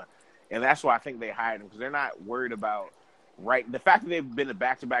Alabama, and that's why I think they hired him, because they're not worried about the fact that they've been to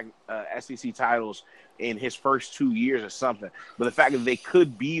back-to-back SEC titles in his first 2 years or something, but the fact that they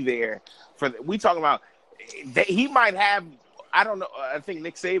could be there we talking about he might have. I don't know. I think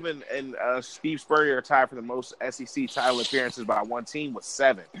Nick Saban and Steve Spurrier are tied for the most SEC title appearances by one team with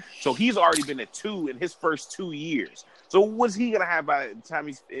 7. So he's already been at 2 in his first 2 years. So what's he going to have by the time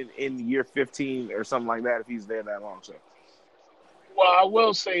he's in year 15 or something like that if he's there that long? So, well, I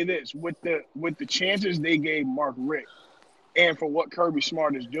will say this. With the chances they gave Mark Richt and for what Kirby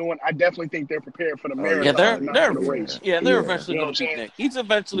Smart is doing, I definitely think they're prepared for the marathon. They're eventually going to be Nick. He's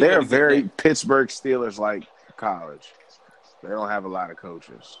eventually they're very Pittsburgh Steelers-like college. They don't have a lot of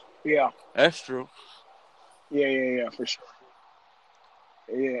coaches. Yeah. That's true. Yeah, for sure.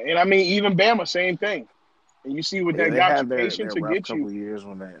 Yeah, and I mean, even Bama, same thing. And you see what that got you patient to get you. Couple of years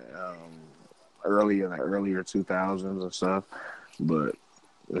when they earlier 2000s and stuff, but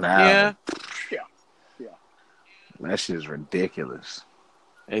now, yeah, that shit is ridiculous.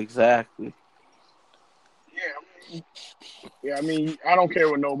 Exactly. Yeah, I mean, I don't care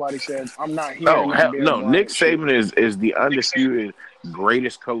what nobody says. I'm not here. No. Nick Saban is the undisputed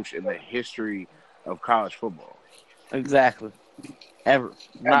greatest coach in the history of college football. Exactly. Ever.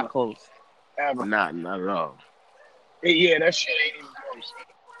 Not close. Ever. Not at all. Yeah, that shit ain't even close.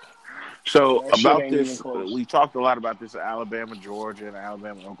 So about this, we talked a lot about this Alabama, Georgia, and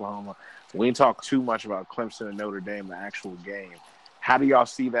Alabama, Oklahoma. We didn't talk too much about Clemson and Notre Dame, the actual game. How do y'all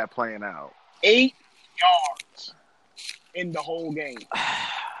see that playing out? 8 yards in the whole game.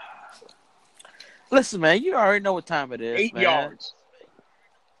 Listen, man, you already know what time it is. 8 yards.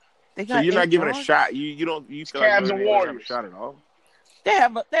 So you're not giving a shot. You don't. You feel Cavs like and Warriors. Have a shot at all. They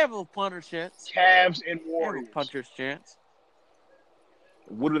have a punter's chance. Cavs and Warriors. Punter's chance.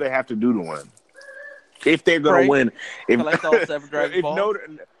 What do they have to do to win? If they're going to win, collect all 7 Dragon Balls.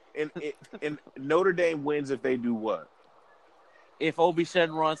 If Notre Dame wins, if they do what? If Obi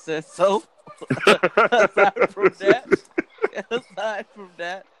Shenron says so. Aside from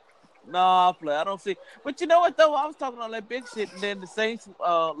that, no, I'll play. I don't see. But you know what, though? I was talking all that big shit, and then the Saints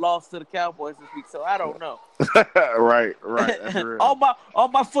lost to the Cowboys this week, so I don't know. Right. That's real. all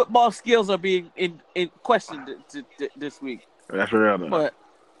my football skills are being in questioned this week. That's real, though. But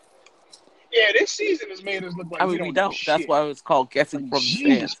yeah, this season has made us look like we don't. That's why it's called guessing from the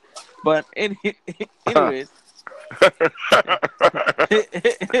stands. But anyways.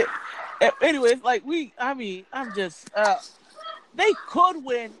 Anyways, they could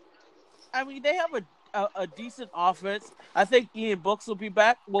win. I mean, they have a decent offense. I think Ian Brooks will be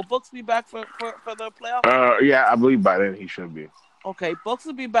back. Will Brooks be back for the playoffs? Yeah, I believe by then he should be. Okay, Brooks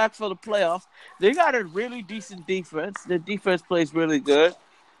will be back for the playoffs. They got a really decent defense. The defense plays really good.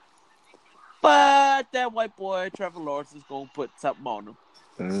 But that white boy, Trevor Lawrence, is going to put something on them.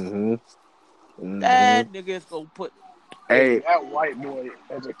 Mm-hmm. That nigga is going to put... Hey, that white boy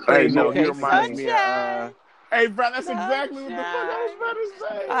is a crazy... Hey, no, he reminds me of... Hey, bro, that's exactly what the fuck I was about to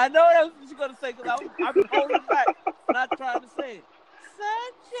say. I know that's what you're going to say, because I'm holding back. I'm not trying to say it.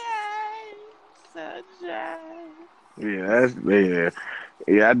 Sunshine.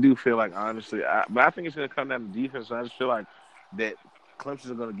 Yeah, I do feel like, honestly, but I think it's going to come down to defense. I just feel like that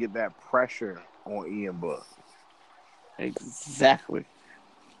Clemson is going to get that pressure on Ian Book. Exactly.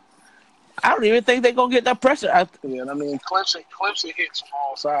 I don't even think they're going to get that pressure. I mean, Clemson hits from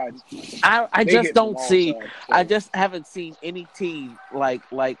all sides. I just don't see. Sides, so. I just haven't seen any team like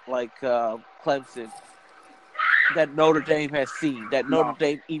Clemson that Notre Dame has seen, that Notre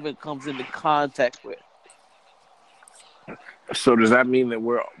Dame even comes into contact with. So does that mean that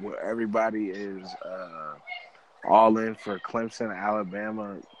we're everybody is all in for Clemson,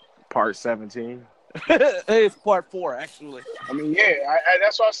 Alabama, part 17? It's part 4, actually. I mean,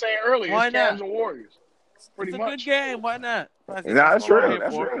 that's what I was saying earlier. Why it's not? Cavs and Warriors. Pretty much. It's a good game. Why not? That's real.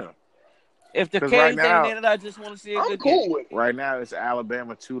 That's real. If the Canes ain't in it, I just want to see a good game. I'm cool with it. Right now, it's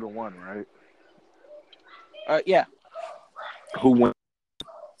Alabama 2-1, right? Yeah. Who wins?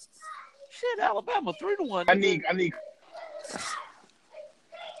 Shit, Alabama 3-1. I need.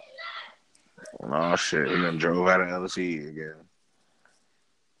 Oh shit! He done drove out of LSE again.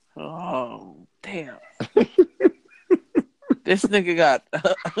 Oh damn! This nigga got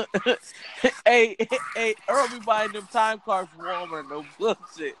hey Earl be buying them time cards from Walmart. No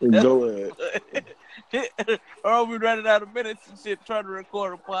bullshit. Go ahead. Earl be running out of minutes and shit trying to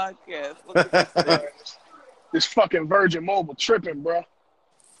record a podcast. Look at this nigga. This fucking Virgin Mobile tripping, bro.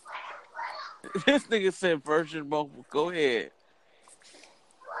 This nigga said Virgin Mobile. Go ahead.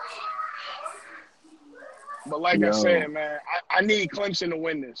 But like I said, man, I need Clemson to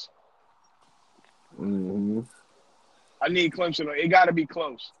win this. Mm-hmm. I need Clemson. It got to be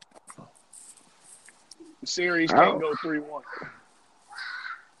close. The series can't go 3-1.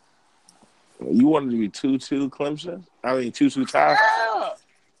 You want it to be 2-2 Clemson? I mean 2-2 tie? Yeah.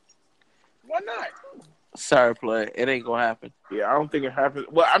 Why not? Sorry, play. It ain't gonna happen. Yeah, I don't think it happens.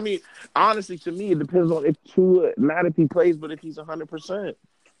 Well, I mean, honestly, to me, it depends on if Tua, not if he plays, but if he's 100%.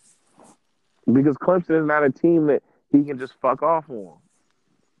 Because Clemson is not a team that he can just fuck off on.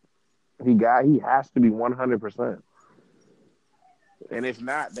 He has to be 100%. And if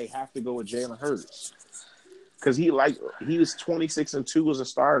not, they have to go with Jalen Hurts. Because he was 26-2 as a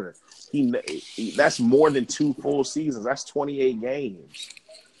starter. That's more than 2 full seasons. That's 28 games.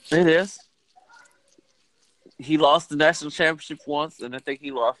 It is. He lost the national championship once, and I think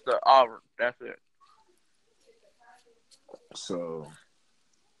he lost to Auburn. That's it. So,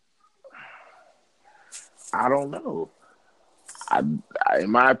 I don't know.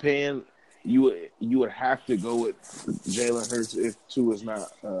 In my opinion, you would have to go with Jalen Hurts if Tua is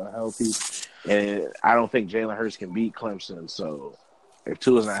not healthy, and I don't think Jalen Hurts can beat Clemson. So, if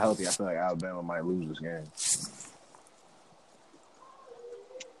Tua is not healthy, I feel like Alabama might lose this game.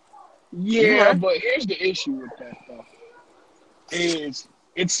 Yeah, but here's the issue with that, though. Is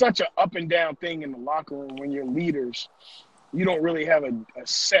it's such an up and down thing in the locker room when you're leaders. You don't really have a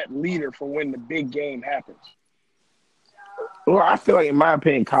set leader for when the big game happens. Well, I feel like, in my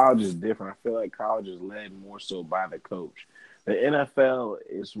opinion, college is different. I feel like college is led more so by the coach. The NFL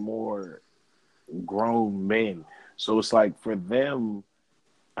is more grown men. So it's like for them,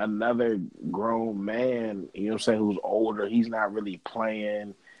 another grown man, you know what I'm saying, who's older, he's not really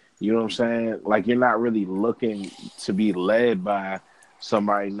playing. You know what I'm saying? Like, you're not really looking to be led by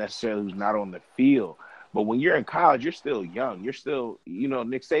somebody necessarily who's not on the field. But when you're in college, you're still young. You're still,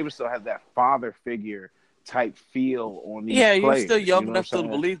 Nick Saban still has that father figure type feel on these players. You're still young enough to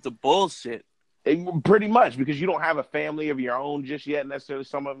believe the bullshit. Pretty much, because you don't have a family of your own just yet necessarily.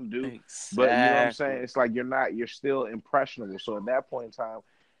 Some of them do. Exactly. But you know what I'm saying? It's like you're still impressionable. So at that point in time,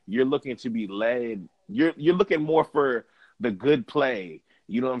 you're looking to be led. You're looking more for the good play.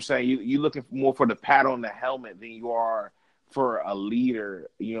 You know what I'm saying? You're looking more for the pat on the helmet than you are for a leader,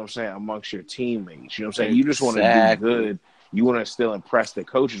 you know what I'm saying, amongst your teammates. You know what I'm saying? You just want to do good. You want to still impress the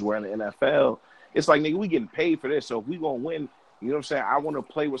coaches. Where in the NFL, it's like, nigga, we getting paid for this. So if we going to win, you know what I'm saying, I want to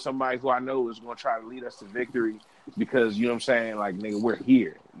play with somebody who I know is going to try to lead us to victory because, you know what I'm saying, like, nigga, we're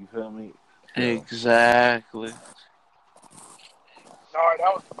here. You feel me? Exactly. All right,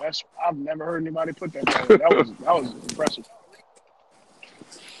 that was the best. I've never heard anybody put that down. That was impressive.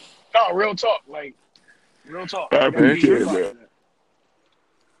 No, real talk. Like, real talk. I appreciate that.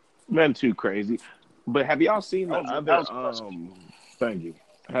 Nothing too crazy. But have y'all seen the other thank you.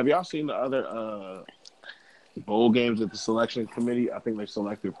 Have y'all seen the other bowl games at the selection committee? I think they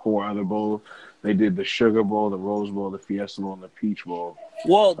selected 4 other bowls. They did the Sugar Bowl, the Rose Bowl, the Fiesta Bowl, and the Peach Bowl.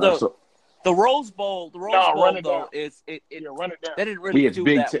 Well, the Rose Bowl, though, run it down. They didn't really do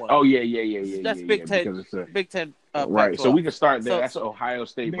Big that Ten. one. Oh, yeah. That's Big Ten. Big Ten. Right, Pac-12. so we can start there. That's Ohio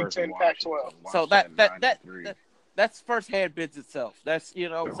State Big versus Ten, Washington. Pac-12. So that's firsthand bids itself. That's, you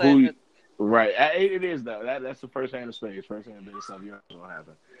know what I'm saying? Right, it is, though. That's the first-hand of space. First-hand bid itself. You know what's going to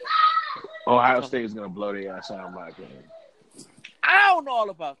happen. Ohio State is going to blow their ass out, in my opinion. I don't know all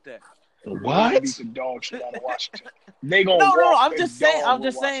about that. What? Beat the dog shit out of Washington. They gonna no. I'm just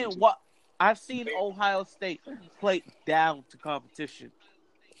saying what I've seen Ohio State play down to competition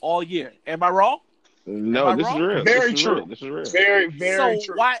all year. Am I wrong? No, this is real. Very true. This is real. Very, very so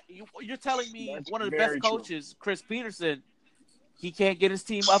true. Why you're telling me one of the best coaches, Chris Peterson, he can't get his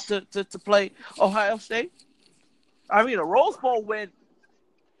team up to play Ohio State? I mean, a Rose Bowl win.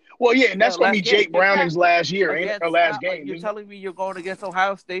 Well, yeah, and that's going to be Jake Browning's last year, ain't it? Or last game. You're telling me you're going against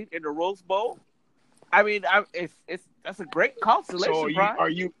Ohio State in the Rose Bowl? I mean, that's a great consolation.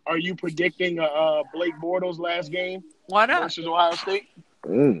 So are you predicting Blake Bortles last game? Why not versus Ohio State?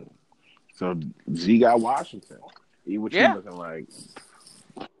 So Z got Washington. What you looking like?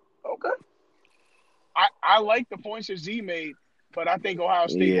 Okay. I like the points that Z made, but I think Ohio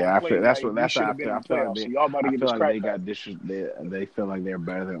State. Yeah, I feel that's how I feel. So y'all about to get this they got they feel like they're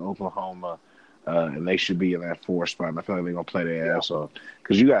better than Oklahoma. and they should be in that 4 spot. And I feel like they're gonna play their ass off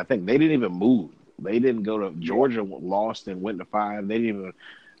because you got to think they didn't even move. They didn't go to Georgia, lost and went to 5. They didn't even.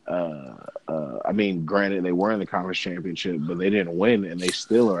 I mean, granted, they were in the conference championship, but they didn't win, and they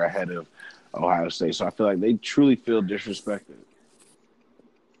still are ahead of Ohio State. So I feel like they truly feel disrespected.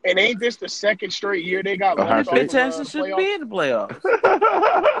 And ain't this the second straight year they got left off? Texas should be in the playoffs.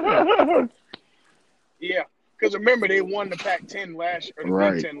 Yeah, because remember they won the Pac-10 last year, or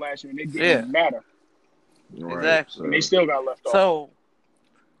the Big Ten last year, and it didn't matter. Right. Exactly. And they still got left off. So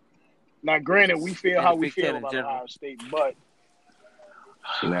now, granted, we feel how we feel about Ohio State, but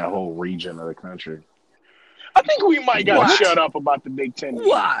in that whole region of the country, I think we might got to shut up about the Big Ten.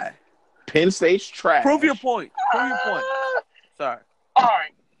 Why? Penn State's trash. Prove your point. Sorry. All right.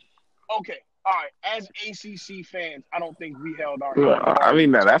 Okay. All right. As ACC fans, I don't think we held our. I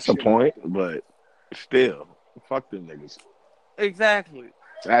mean, that's a point, but still, fuck them niggas. Exactly.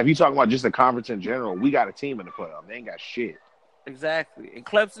 If you talking about just the conference in general, we got a team in the playoff. They ain't got shit. Exactly. And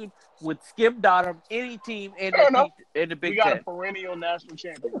Clemson would skim bottom any team in the Big Ten. We got a perennial national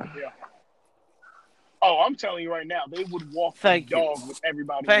champion. Yeah. Oh, I'm telling you right now, they would walk the dog with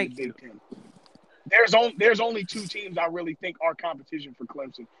everybody in the Big Ten. There's only 2 teams I really think are competition for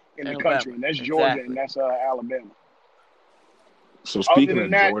Clemson in the country, and that's Georgia and that's Alabama. So speaking of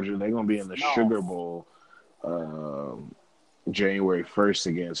Georgia, they're going to be in the Sugar Bowl January 1st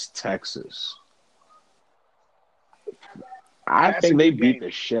against Texas. I think they beat the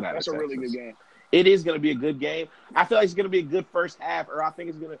shit out of Texas. That's a really good game. It is going to be a good game. I feel like it's going to be a good first half, or I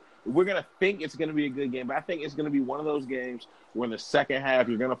think we're going to think it's going to be a good game, but I think it's going to be one of those games where in the second half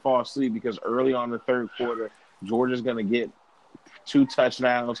you're going to fall asleep because early on in the third quarter, Georgia's going to get 2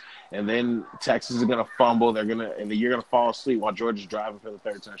 touchdowns, and then Texas is going to fumble. You're going to fall asleep while Georgia's driving for the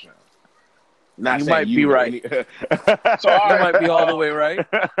 3rd touchdown. You might be right. So you might be all the way right.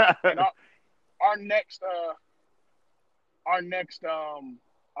 And our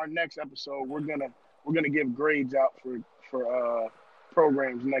next episode, we're gonna give grades out for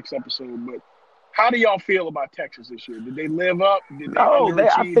programs next episode. But how do y'all feel about Texas this year? Did they live up?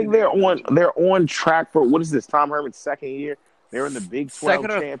 I think they're on track for what is this? Tom Herman's 2nd year. They're in the Big 12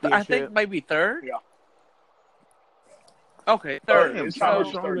 championship. I think maybe 3rd. Yeah. Okay, 3rd. Has Tom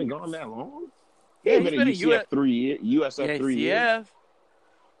Herman been gone that long? Yeah, he's been at USF 3 years. USF 3 years.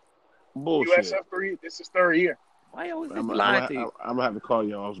 Bullshit. USF 3. This is 3rd year. Why always lying to you? I'm gonna have to call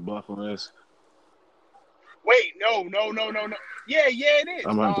y'all's bluff on this. Wait, no. Yeah, it is.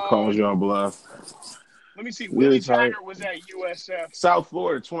 I'm gonna have to call y'all bluff. Let me see. Willie Taggart was at USF. South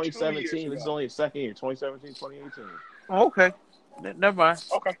Florida, 2017. This is only his 2nd year. 2017, 2018. Okay. Never mind.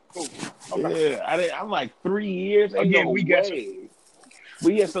 Okay, cool. Okay. Yeah, I'm like 3 years. Again, we get you.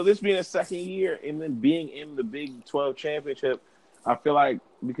 But yeah, so this being a 2nd year and then being in the Big 12 championship, I feel like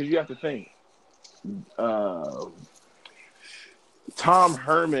because you have to think, Tom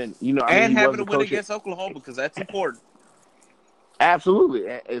Herman, and having to win against Oklahoma because that's important. Absolutely,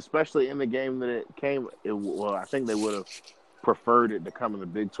 especially in the game that it came. Well, I think they would have preferred it to come in the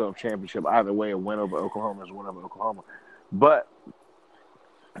Big 12 championship. Either way, a win over Oklahoma is a win over Oklahoma. But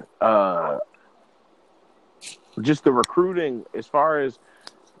just the recruiting, as far as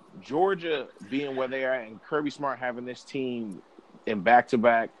Georgia being where they are and Kirby Smart having this team in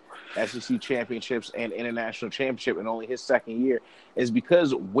back-to-back SEC championships and international championship in only his 2nd year, is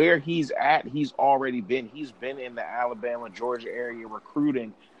because where he's at, he's already been. He's been in the Alabama, Georgia area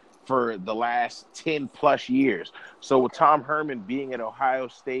recruiting for the last 10-plus years. So with Tom Herman being at Ohio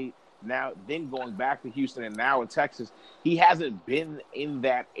State, now then going back to Houston and now in Texas, he hasn't been in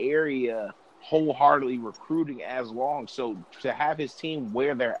that area wholeheartedly recruiting as long. So to have his team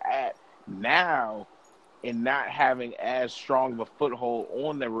where they're at now and not having as strong of a foothold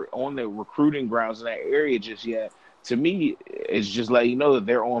on the recruiting grounds in that area just yet, to me, it's just letting you know that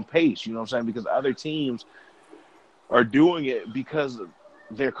they're on pace. You know what I'm saying? Because other teams are doing it because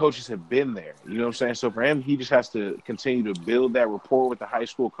their coaches have been there. You know what I'm saying? So for him, he just has to continue to build that rapport with the high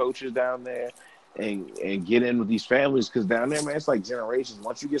school coaches down there and get in with these families, because down there, man, it's like generations.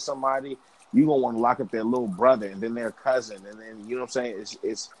 Once you get somebody, you're going to want to lock up their little brother and then their cousin. And then, you know what I'm saying?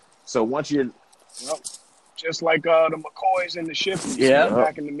 It's so once you're just like the McCoys and the Shifleys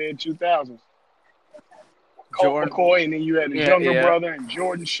back in the mid-2000s. Jordan McCoy, and then you had the younger brother and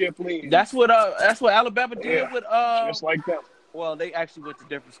Jordan Shipley. That's what Alabama did with just like that. Well, they actually went to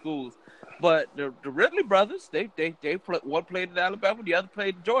different schools, but the Ridley brothers, one played in Alabama, the other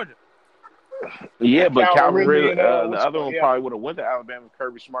played in Georgia. Yeah, but Calvin Ridley, the other one probably would have went to Alabama if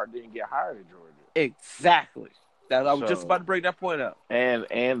Kirby Smart didn't get hired at Georgia. Exactly. I was just about to bring that point up. And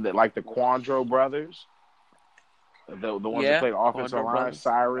like the Quandro brothers, The ones that played offensive line,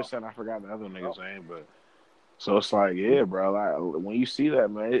 Cyrus, and I forgot the other nigga's name, but so it's like, yeah, bro. Like when you see that,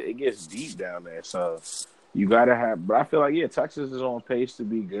 man, it gets deep down there. So you gotta have. But I feel like, yeah, Texas is on pace to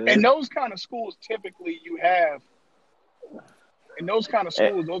be good. And those kind of schools, typically, you have. In those kind of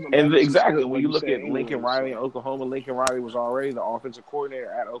schools, those are exactly schools, when you look at Lincoln Riley in Oklahoma. Lincoln Riley was already the offensive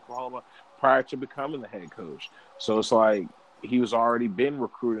coordinator at Oklahoma prior to becoming the head coach. So it's like he was already been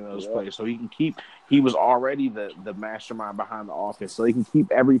recruiting those players, so he can keep. He was already the mastermind behind the offense, so he can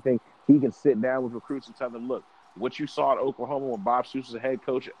keep everything. He can sit down with recruits and tell them, "Look, what you saw at Oklahoma when Bob Stoops was the head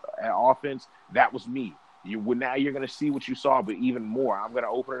coach at offense, that was me. Now you're going to see what you saw, but even more. I'm going to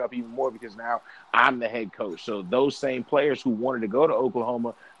open it up even more because now I'm the head coach." So those same players who wanted to go to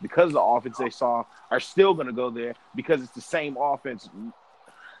Oklahoma because of the offense they saw are still going to go there because it's the same offense.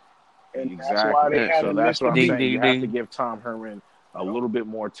 And exactly. That's why they so that's what I'm saying. You have to give Tom Herman a little bit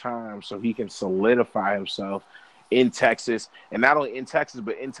more time so he can solidify himself in Texas. And not only in Texas,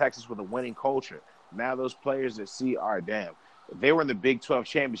 but in Texas with a winning culture. Now those players that see are damn. They were in the Big 12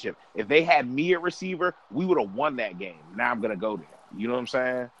 championship. If they had me at receiver, we would have won that game. Now I'm going to go there. You know what I'm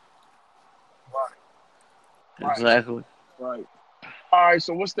saying? Right. Exactly. Right. All right,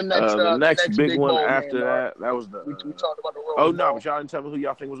 so what's the next the next big one bowl after game, that was the... we talked about the Rose Oh, no, Bowl. but y'all didn't tell me who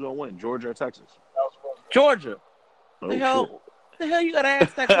y'all think was going to win, Georgia or Texas? Georgia. The hell you got to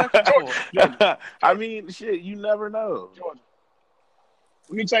ask that question for? I mean, shit, you never know. Georgia.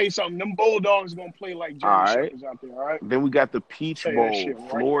 Let me tell you something. Them Bulldogs going to play like German Shepherds out there, all right? Then we got the Peach Bowl, right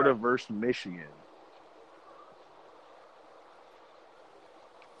Florida versus Michigan.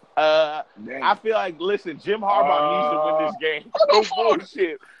 I feel like, listen, Jim Harbaugh needs to win this game. No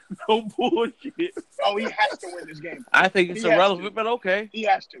bullshit. No bullshit. Oh, he has to win this game. I think it's irrelevant, but okay. He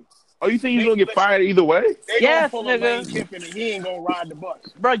has to. Oh, you think he's going to get fired either way? They gonna pull a Lane Kiffin and he ain't going to ride the bus.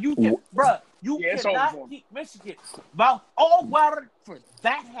 Bro, you cannot keep Michigan. About all water for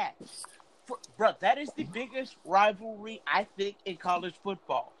that hat. Bro, that is the biggest rivalry, I think, in college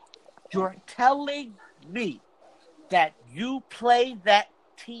football. You're telling me that you play that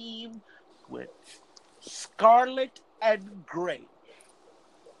team with scarlet and gray,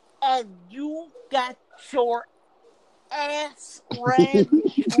 and you got your ass ran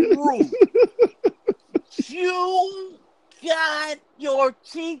through. You got your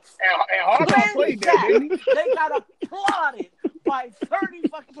cheeks cleansed out. They got applauded by 30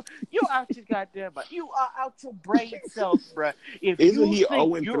 fucking. You out your goddamn. You are out your brain cells, bro. Isn't he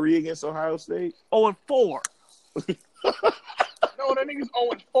 0-3 against Ohio State? 0-4. No, that nigga's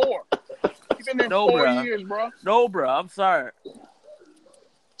 0-4. He's been there 4 years, bro. No, bro. I'm sorry.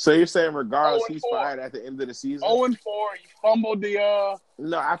 So you're saying regardless, he's fired at the end of the season? 0-4. He fumbled the.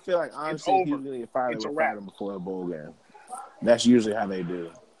 No, I feel like honestly, if he's going to get fired, they would fire him before a bowl game. That's usually how they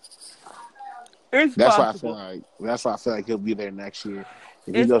do. That's why I feel like he'll be there next year.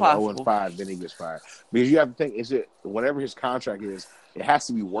 If he goes 0-5, then he gets fired. Because you have to think, whatever his contract is, it has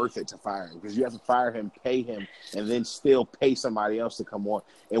to be worth it to fire him. Because you have to fire him, pay him, and then still pay somebody else to come on.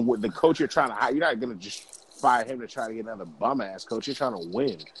 And with the coach you're trying to hire, you're not going to just fire him to try to get another bum-ass coach. You're trying to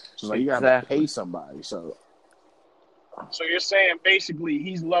win. So like, you got to pay somebody. So you're saying basically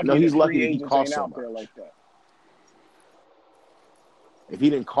he's lucky. No, he's lucky he cost so out much. there like that. If he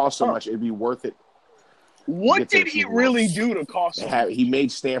didn't cost so much, it'd be worth it. What did he really do to cost him? He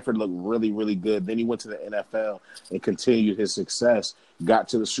made Stanford look really, really good. Then he went to the NFL and continued his success, got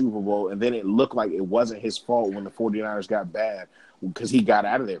to the Super Bowl, and then it looked like it wasn't his fault when the 49ers got bad because he got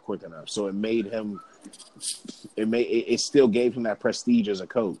out of there quick enough. So it still gave him that prestige as a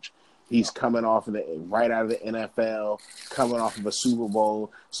coach. He's coming off right out of the NFL, coming off of a Super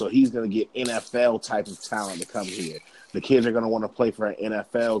Bowl, so he's going to get NFL type of talent to come here. The kids are going to want to play for an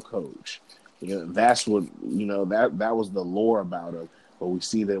NFL coach. You know, that's what, that was the lore about him. But we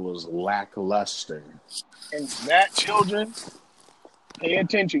see that it was lackluster. And that, children, pay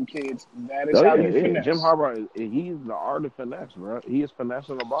attention, kids. That is how you finesse. Jim Harbaugh, he's the art of finesse, bro. He is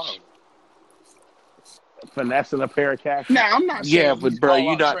finessing the ball. Finessing a pair of khakis. Now, I'm not saying but bro,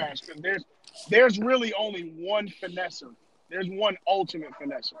 you not trash, because there's really only one finesser. There's one ultimate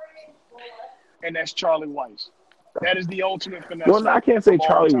finesser. And that's Charlie Weis. That is the ultimate finesser. Well, I can't say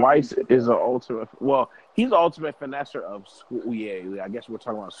Charlie Weis is an ultimate. Well, he's the ultimate finesser of school. Yeah, I guess we're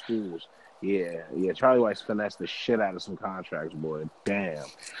talking about schools. Yeah. Charlie Weis finessed the shit out of some contracts, boy. Damn.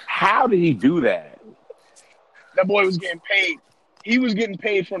 How did he do that? That boy was getting paid. He was getting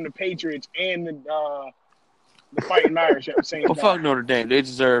paid from the Patriots and the Fighting Irish at the same time. Fuck Notre Dame. They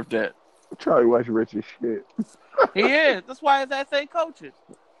deserve that. Charlie Weis rich as shit. He is. That's why his ass ain't coaching.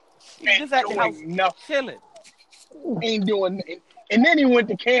 He's just at the house chilling. Ain't doing it. And then he went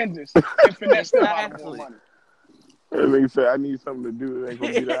to Kansas and finessed them out of more money. And they said, I need something to do. It ain't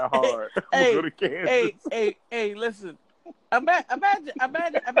going to be that hard. Hey, go to Kansas. Hey, listen. Imagine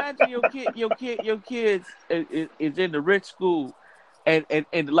your kids is in the rich school and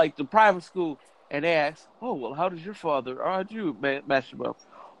like the private school, and they ask, oh, well, how does your father, or how'd you match him up?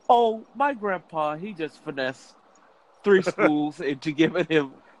 Oh, my grandpa, he just finessed 3 schools into giving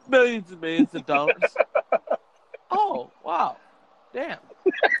him millions and millions of dollars. Oh, wow. Damn.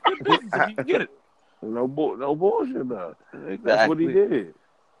 Good business if you can get it. No bullshit, though. Exactly. That's what he did.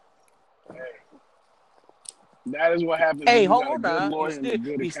 That is what happens. Hey, hold on now.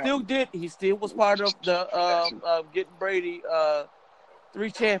 He still was part of the getting Brady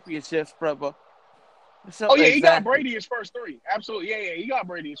 3 championships, brother. So, he got Brady his first 3. Absolutely, yeah, he got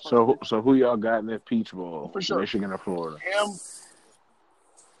Brady his first 3. So who y'all got in that Peach Bowl? For sure, Michigan or Florida? Him.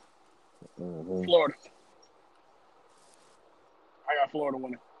 Mm-hmm. Florida. I got Florida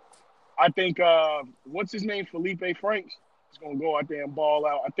winning. I think what's his name, Felipe Franks, is gonna go out there and ball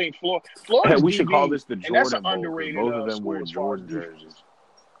out. I think Florida. We should call this the Jordan Bowl. Underrated, both of them wear Jordan jerseys.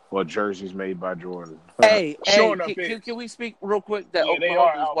 Well, jerseys made by Jordan. Hey, can we speak real quick that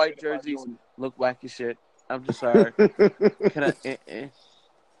Oklahoma's white jerseys look whack as shit? I'm just sorry. Can I?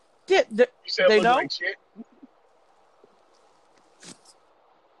 They know? Like shit?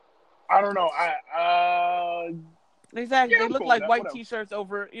 I don't know. Exactly. Yeah, they look like white T-shirts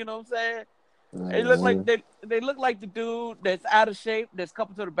over. You know what I'm saying? They look like they look like the dude that's out of shape that's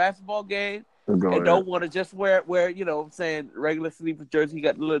coming to the basketball game and don't want to just wear you know what I'm saying, regular sleeper jersey. He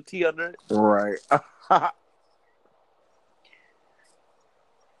got the little T under it. Right.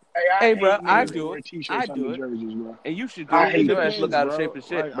 Hey, bro, I do it. Jerseys, bro. And you should do it. Your ass look out of shape and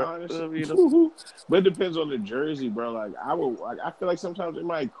shit, like, bro. Honestly, you know? But it depends on the jersey, bro. Like I feel like sometimes it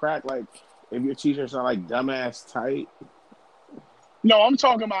might crack. Like if your t-shirt's not like dumbass tight. No, I'm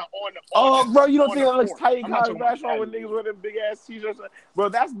talking about on the. Bro, you don't think that looks tight in college college basketball with niggas with them big ass t-shirts? Bro,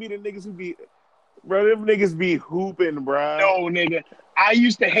 that's be the niggas who be. Bro, them niggas be hooping, bro. No, nigga. I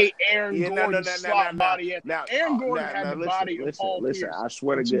used to hate Aaron Gordon's slot body. Aaron Gordon had the body of Paul Pierce. I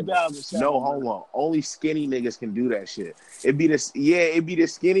swear to goodness, no homo. Only skinny niggas can do that shit. It'd be the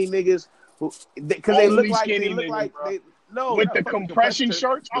skinny niggas who, because they look like with the compression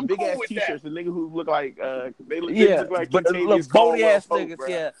shirts. I'm big ass t-shirts. The nigga who look like they look like but the bony ass niggas, bro.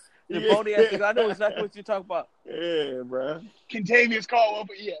 yeah. The bony ass niggas. I know exactly what you're talking about. Yeah, bro. Kentavious Caldwell,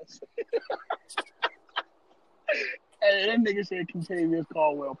 but yes. Hey, that nigga said Kentavious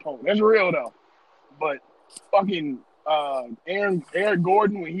Caldwell Pope. That's real though. But fucking Aaron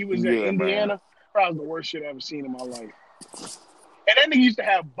Gordon when he was at Indiana, probably the worst shit I ever seen in my life. And that nigga used to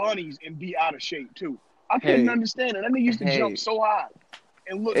have bunnies and be out of shape too. I couldn't understand it. That nigga used to jump so high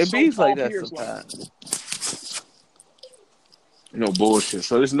and look so beats like that Pierce sometimes. No bullshit.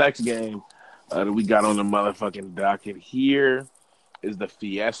 So this next game that we got on the motherfucking docket here is the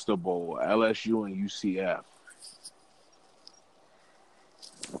Fiesta Bowl, LSU and UCF.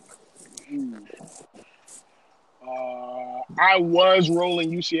 I was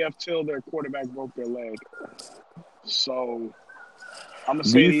rolling UCF till their quarterback broke their leg. So I'm gonna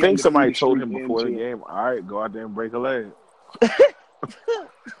say. Do you think somebody told him before the game, all right, go out there and break a leg?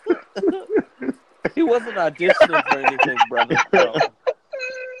 He wasn't auditioning for anything, brother. No.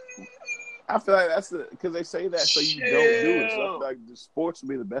 I feel like that's because they say that so you don't do it. So I feel like the sports would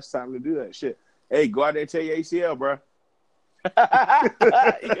be the best time to do that shit. Hey, go out there and tear your ACL, bro.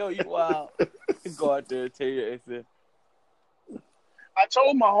 Yo, you wild. Go out there and tear your ACL. I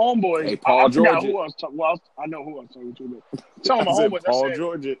told my homeboys. Hey, Paul George. I know who I was talking to. But I told my homeboys. Paul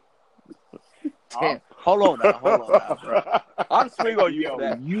George. Damn. Hold on now, bro. I'm swing on you.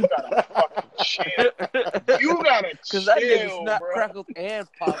 You gotta fucking chill. You gotta chill, because that nigga snap, crackled, and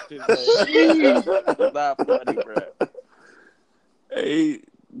popped his head. Not funny, bro. Hey,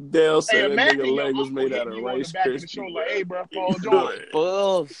 Dale said that nigga leg was made out of Rice Krispies. Like, hey, bro, Paul George.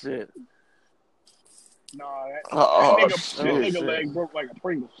 Bullshit. Nah, that nigga leg broke like a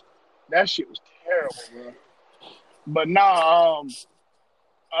Pringles. That shit was terrible, bro. But nah,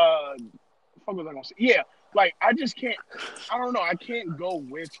 what was I gonna say? Yeah, like I just can't. I don't know. I can't go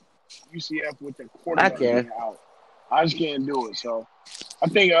with UCF with the quarterback out. I just can't do it. So I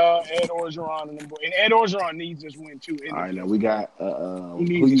think Ed Orgeron and Ed Orgeron needs this win too. All right, now we got who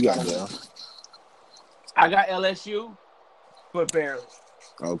you got, Dale? I got LSU, but barely.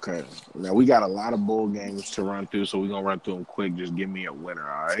 Okay. Now we got a lot of bowl games to run through, so we're gonna run through them quick. Just give me a winner,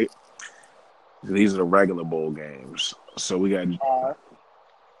 all right? These are the regular bowl games. So we got.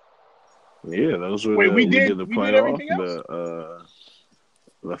 Yeah, those were we did the playoff.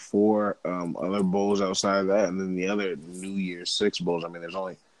 The 4 other bowls outside of that, and then the other New Year's 6 bowls. I mean, there's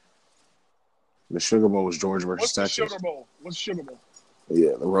only The Sugar Bowl was Georgia versus Texas. Texas. Sugar Bowl? What's the Sugar Bowl?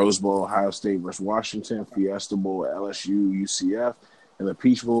 Yeah, the Rose Bowl, Ohio State versus Washington, Fiesta Bowl, LSU, UCF, and the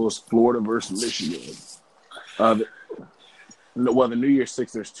Peach Bowl is Florida versus Michigan. The New Year's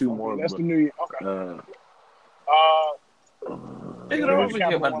Six, there's two more. That's the New Year. Okay.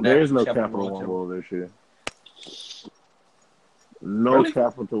 There's no Capital One Bowl this year. No really?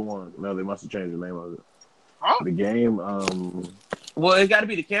 Capital One. No, they must have changed the name of it. Huh? The game. Well, it got to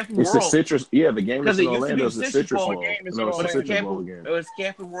be the Camping World. It's the Citrus. Yeah, the game is in Orlando. It's the Citrus Bowl. No, it's the Citrus Bowl again. It's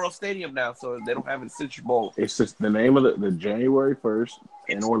Camping World Stadium now, so they don't have a Citrus Bowl. It's just the name of the January 1st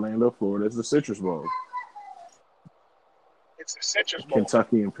in Orlando, Florida. It's the Citrus Bowl. It's the Citrus Bowl.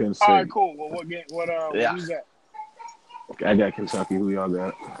 Kentucky and Penn State. All right, cool. Well, who's that? Okay, I got Kentucky. Who y'all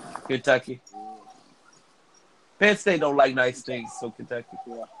got? Kentucky. Penn State don't like nice things, so Kentucky.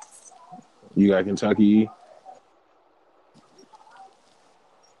 Yeah. You got Kentucky?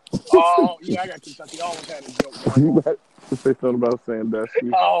 Oh, yeah, I got Kentucky. I almost had a joke. You about to say something about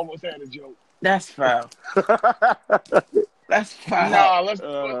Sandusky? I almost had a joke. That's foul. That's foul. Nah, what's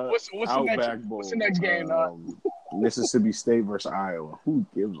the next? Bowl. What's the next game? Mississippi State versus Iowa. Who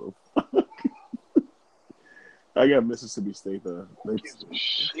gives a fuck? I got Mississippi State though.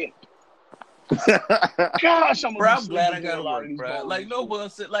 Shit. Gosh, I'm glad I got to work, bro. Like no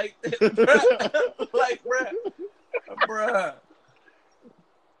bullshit, like, bruh.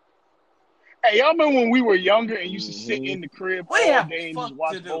 Hey, y'all remember when we were younger and used to sit in the crib all day and just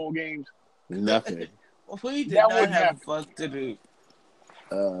watch bowl games? Nothing. We did not have fuck to do.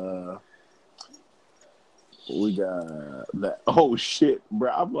 We got that. Oh shit,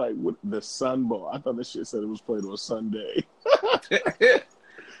 bro! I'm like, what, the Sun Bowl. I thought this shit said it was played on Sunday.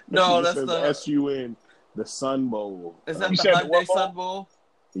 No, that's the SUN. The Sun Bowl. Is that the Hyundai Sun Bowl?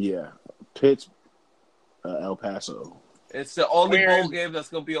 Yeah, Pitts, El Paso. It's the only bowl game that's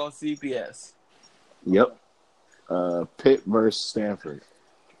gonna be on CBS. Yep. Pitt versus Stanford.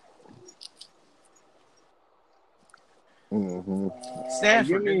 Mm-hmm.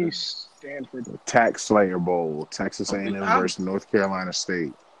 Stanford. Tax Slayer Bowl. Texas A&M versus North Carolina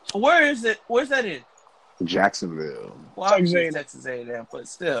State. Where is it? Where's that in? Jacksonville. Well, I'm Texas A&M, but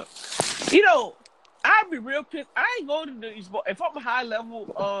still, you know, I'd be real pissed. I ain't going to these bowls. If I'm a high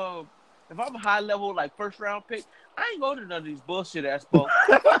level, like first round pick, I ain't going to none of these bullshit ass bowls.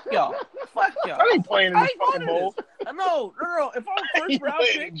 Fuck y'all. I ain't playing in this fucking bowl. No. If I'm a first round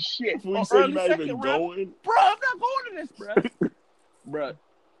pick, shit. We say you're not even going, bro. I'm not going to this, bro.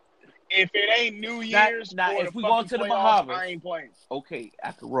 If it ain't New Year's, if we go to the Bahamas, I ain't playing. Okay,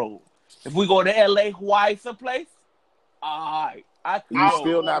 I can roll. If we go to LA, Hawaii, someplace, all right, I can roll. You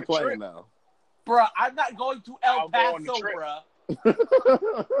still not playing now, bro. I'm not going to El Paso, bro.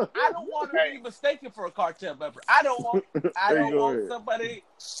 I don't want to be mistaken for a cartel member. I don't want somebody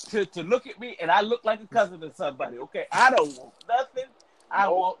to look at me and I look like a cousin of somebody. Okay, I don't want nothing. I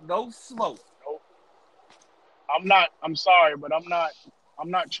want no smoke. Nope. I'm sorry, but I'm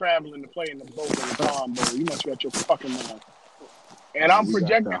not traveling to play in the bowl in the Palm Bowl. You must be at your fucking mind. And I'm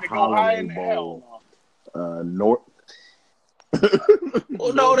projected to go high in the hell. North.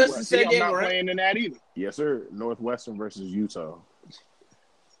 Well, no, that's the San Diego, I'm not playing in that either. Yes, sir. Northwestern versus Utah.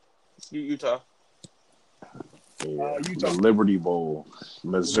 Utah. Yeah. Utah. The Liberty Bowl.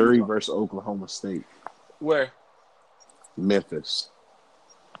 Missouri versus Oklahoma State. Where? Memphis.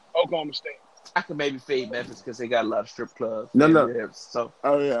 Oklahoma State. I could maybe fade Memphis because they got a lot of strip clubs. No. So.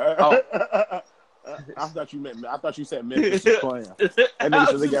 Oh yeah. I thought you said Memphis was playing. And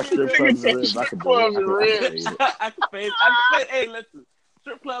then they got strip clubs and ribs. I could fade it. I can fade it. Hey, listen,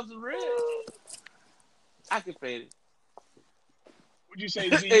 strip clubs and ribs. I can fade it. What'd you say,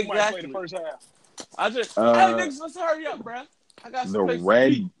 Z? You might play the first half. I just, hey, niggas, let's hurry up, bro. I got some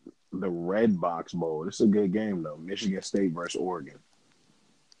the Red Box Bowl. This is a good game though. Michigan State versus Oregon.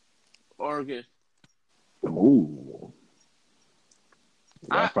 Ooh.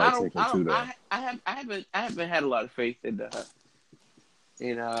 I haven't had a lot of faith in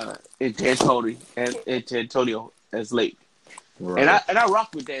D'Antoni and D'Antonio as late, right. and I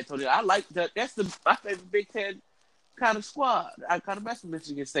rock with D'Antonio. I like that. That's my favorite Big Ten kind of squad. I kind of mess with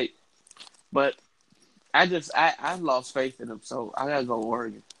Michigan State, but I lost faith in them, so I gotta go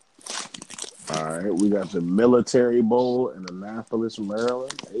Oregon. All right, we got the Military Bowl in Annapolis,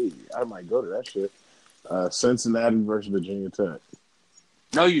 Maryland. Hey, I might go to that shit. Cincinnati versus Virginia Tech.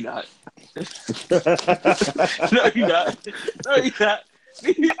 No, you're not. No, you're not. No, you're not.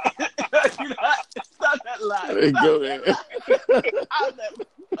 No, you're not. Stop that lie. Hey, go ahead.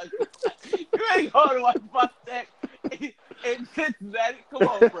 You ain't going to watch Buck Tech in Cincinnati. Come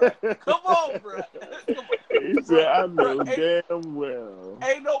on, bro. He said, I know damn well.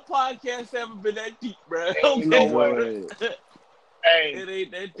 Ain't no podcast ever been that deep, bro. No way. Hey, it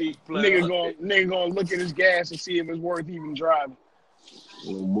ain't that deep, bro. Nigga gonna look at his gas and see if it's worth even driving.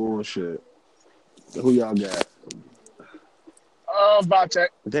 No bullshit. Who y'all got? Vitek.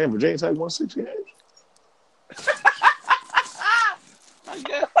 Damn, Virginia Tech won 6 games.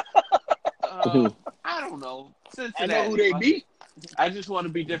 I don't know. Cincinnati. I know who they beat. I just want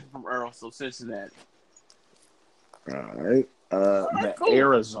to be different from Earl, so Cincinnati. All right. The cool.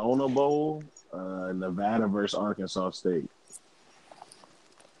 Arizona Bowl, Nevada versus Arkansas State.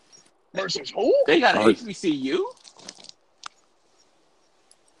 Versus who? They got an HBCU?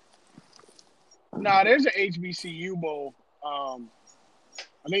 Nah, there's an HBCU bowl. I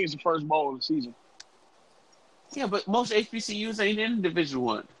think it's the first bowl of the season. Yeah, but most HBCUs ain't in Division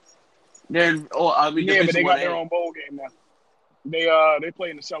One. They're but they Division got 1A. their own bowl game now. They play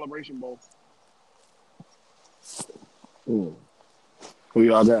in the Celebration Bowl. Who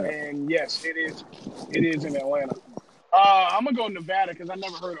y'all got? And yes, it is in Atlanta. I'm gonna go Nevada because I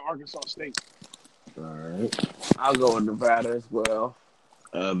never heard of Arkansas State. All right. I'll go with Nevada as well.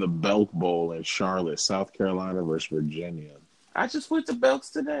 The Belk Bowl in Charlotte, South Carolina versus Virginia. I just went to Belks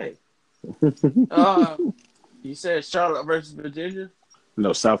today. You said Charlotte versus Virginia?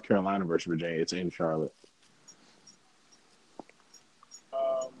 No, South Carolina versus Virginia. It's in Charlotte.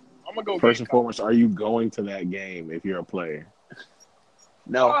 I'm gonna go. First and foremost, are you going to that game if you're a player?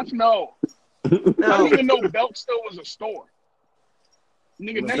 No. Gosh, no. I didn't even know Belk still was a store.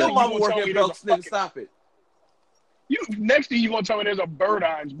 Nigga, next thing you gonna tell me there's a fucking... Stop it. Next thing you gonna tell me there's a Bird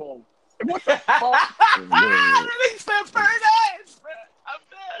Eyes Bowl. What the fuck? They said Bird Eyes, bro. I'm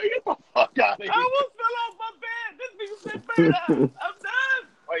done. Get the fuck out of here. I almost fell off my bed. This nigga said Bird Eyes. I'm done.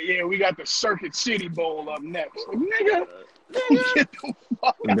 Oh yeah, we got the Circuit City Bowl up next. Nigga. Get the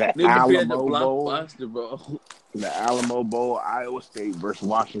fuck out. The Alamo Bowl. Bro. The Alamo Bowl, Iowa State versus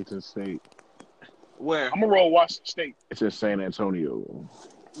Washington State. Where? I'm gonna roll Washington State. It's in San Antonio.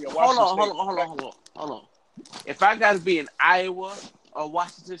 Yeah, Hold on. If I gotta be in Iowa or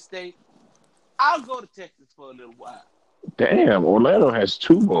Washington State, I'll go to Texas for a little while. Damn, Orlando has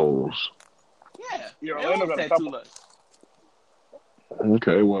 2 bowls. Yeah, Orlando got a couple.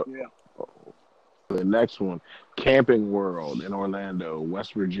 Okay, well, yeah. The next one, Camping World in Orlando,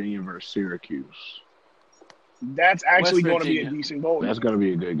 West Virginia versus Syracuse. That's actually going to be a decent bowl. That's going to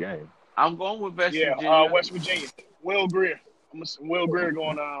be a good game. I'm going with West Virginia. West Virginia. Will Greer. Will Greer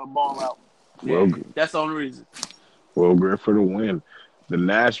going to ball out. Yeah, that's the only reason. Will Greer for the win. The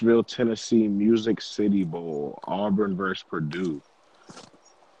Nashville, Tennessee Music City Bowl, Auburn versus Purdue.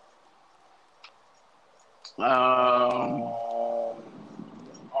 I'm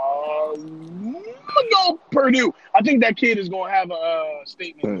gonna go Purdue. I think that kid is gonna have a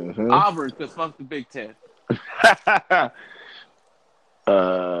statement. Mm-hmm. Auburn, because fuck the Big Ten.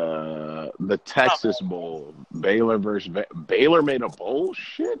 The Texas Bowl, Baylor versus Baylor made a bowl.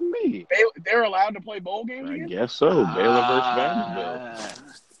 Shit me. They're allowed to play bowl games again? I guess so. Baylor versus Vanderbilt.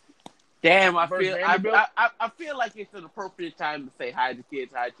 Damn, I feel like it's an appropriate time to say hi to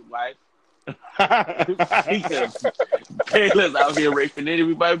kids, hi to wife. Baylor's out here raping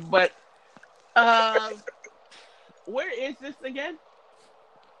everybody, but where is this again?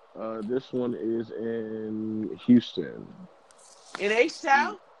 This one is in Houston. In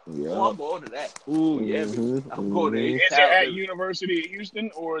H-Town? Yeah. Oh, I'm going to that. Ooh, yeah. I'm going to H-Town. Is it at University of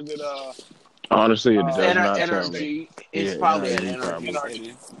Houston or is it honestly, it does not NRG. It's probably at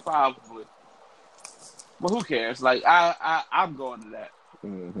NRG. Probably. But who cares? Like I'm going to that.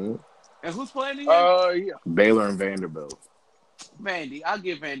 Mm-hmm. And who's playing again? Yeah. Baylor and Vanderbilt. Vandy. I'll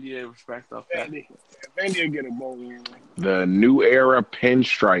give Vandy the respect off that. Vandy will get a bowl game. The New Era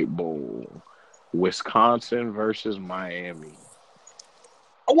Pinstripe Bowl, Wisconsin versus Miami.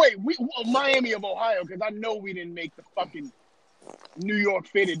 Oh wait, Miami of Ohio, because I know we didn't make the fucking New York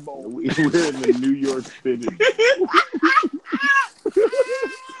Fitted Bowl. We're in the New York Fitted Bowl.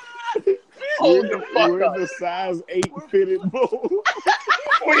 Hold the fuck We're up. in the size 8 Fitted Bowl.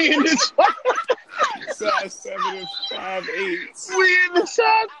 We in this size 7 and 5/8. We in the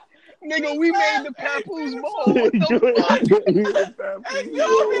size. Nigga, we made the Papoose Bowl. What the fuck? Hey, go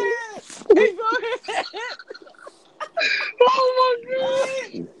ahead. Oh my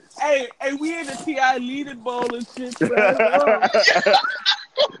god. Hey, we in the T.I. Leading Bowl and shit, bro.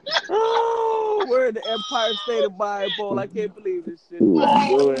 Oh, we're in the Empire State of Mind Bowl. I can't believe this shit. Oh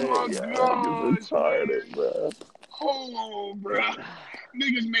my god. Retarded, bro. Oh, bro.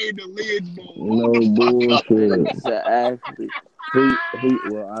 Niggas made the Lids Bowl. No bullshit. Exactly.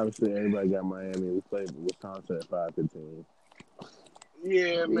 Well, obviously, everybody got Miami. We played Wisconsin at 5-15.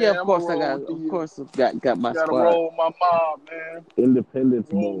 Yeah, man. Yeah, of course I got. Of course I got my gotta squad. roll my mob, man. Independence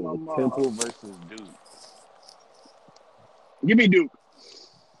Bowl, Temple versus Duke. Give me Duke.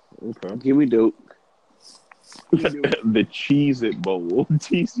 Okay. Give me Duke. The Cheez-It Bowl,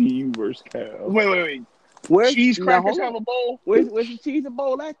 TCU versus Cal. Wait. Where's Cheese Crackers have a bowl? Where's the Cheez-It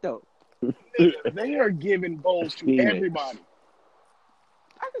Bowl at though? They are giving bowls to Phoenix. everybody.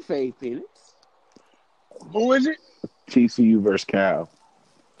 I can fade Phoenix. Who is it? TCU versus Cal.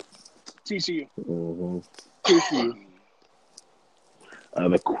 TCU. Mm-hmm. TCU.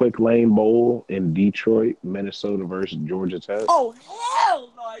 The Quick Lane Bowl in Detroit, Minnesota versus Georgia Tech. Oh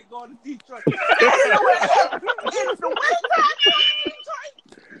hell no! I ain't going to Detroit. In the wintertime,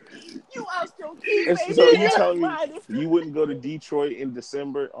 you out your team. So you telling me you wouldn't go to Detroit in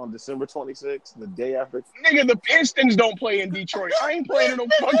December on December 26th, the day after? Nigga, the Pistons don't play in Detroit. I ain't playing in no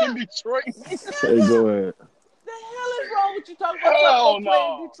fucking Detroit. Hey, go ahead. The hell is wrong with you talking about? Hell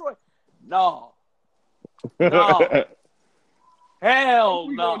Playing in Detroit? No. Hell What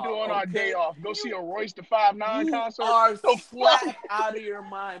we no. gonna do on our day off? Go see a Royce the 5'9" concert? You are the flat out of your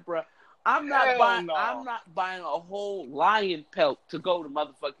mind, bro. I'm not buying a whole lion pelt to go to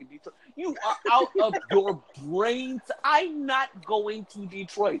motherfucking Detroit. You are out of your brains. I'm not going to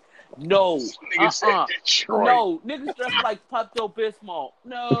Detroit. No. Nigga said Detroit. No. Niggas dressed like Pepto-Bismol.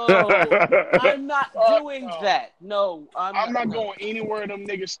 No. I'm not doing that. No. I'm not going anywhere them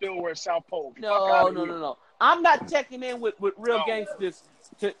niggas still wear South Pole. No. I'm not checking in with real gangsters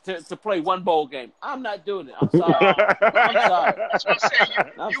to play one bowl game. I'm not doing it. I'm sorry. That's what I'm saying.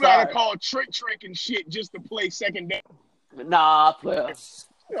 You gotta call trick and shit just to play second down. Nah, player.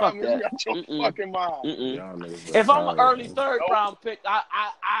 Fuck that. You got your fucking mind. If I'm an early third round pick,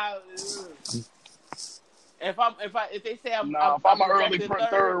 if they say I'm if I'm an early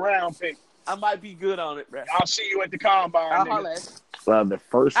third round pick, I might be good on it, bro. I'll see you at the combine. The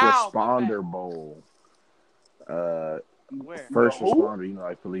First Responder Bowl. Where? First responder, you know,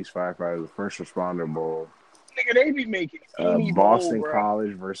 like police, firefighters, the First Responder Bowl. Nigga, they be making Boston bowl,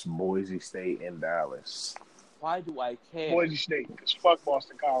 College versus Boise State in Dallas. Why do I care? Boise State, because fuck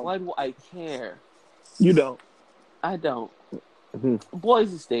Boston College. Why do I care? You don't. I don't.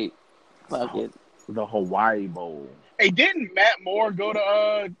 Boise State. Fuck it. The Hawaii Bowl. Hey, didn't Matt Moore go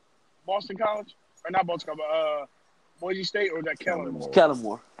to Boston College? Or not Boston College, but Boise State, or was that Kellenmore?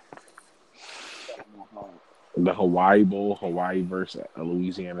 Kellenmore. The Hawaii Bowl, Hawaii versus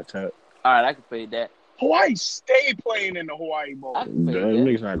Louisiana Tech. All right, I can fade that. Hawaii stay playing in the Hawaii Bowl. That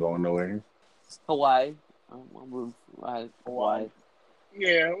nigga's not going nowhere. Hawaii. I'm rooting for Hawaii.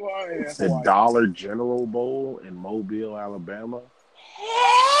 Yeah, well, yeah. The Hawaii. Dollar General Bowl in Mobile, Alabama.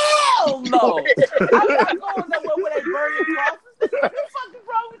 Hell no! I'm not going nowhere where they burn your crosses. What the fuck is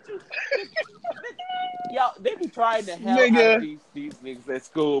wrong with you? Yo, they be trying to hell out of these niggas at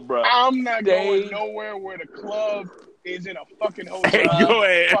school, bro. I'm not going nowhere where the club is in a fucking hotel. Hey, go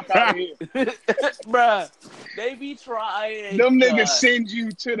ahead. Fuck out of here. Bruh, they be trying. Them niggas send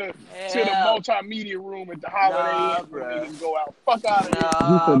you to the multimedia room at the Holiday Inn where they can go out. Fuck out of here.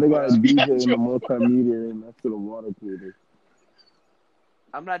 You said they got a DJ in the multimedia and that's to the water cooler.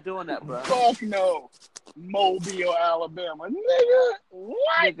 I'm not doing that, bro. Fuck no. Mobile, Alabama. Nigga,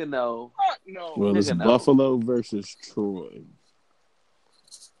 what? Nigga, no. Fuck no. Well, it's Buffalo versus Troy.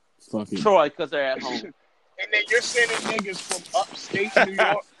 Fucking Troy, because they're at home. And then you're sending niggas from upstate New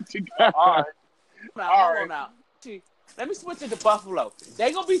York to go. All right. Now. See, let me switch it to Buffalo.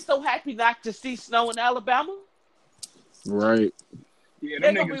 They gonna be so happy not to see snow in Alabama. Right. Yeah,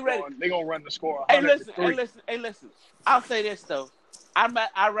 them niggas they gonna run the score. Hey, listen. I'll say this though.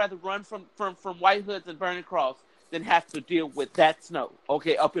 I'd rather run from White Hoods and Burning Cross than have to deal with that snow.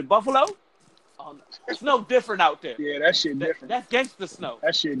 Okay, up in Buffalo, snow different out there. Yeah, that shit different. That's gangster snow.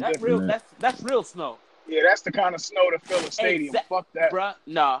 That shit different. That's real snow. Yeah, that's the kind of snow to fill a stadium. Fuck that, bruh.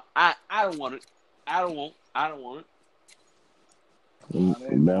 No, I don't want it. I don't want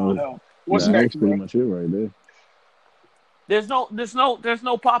it. What's next, pretty much it right there. There's no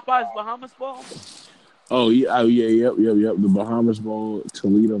Popeyes Bahamas Bowl. Oh yeah, yep. The Bahamas Bowl,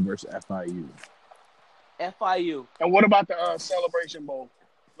 Toledo versus FIU. FIU. And what about the Celebration Bowl?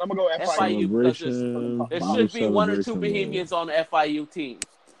 I'm gonna go FIU. There should be one or two Bohemians on the FIU team.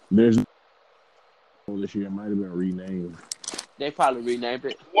 There's this year. It might have been renamed. They probably renamed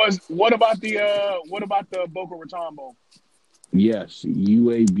it. What about the Boca Raton Bowl? Yes,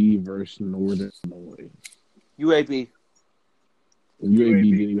 UAB versus Northern Illinois. UAB didn't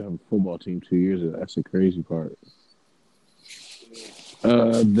even have a football team 2 years ago. That's the crazy part.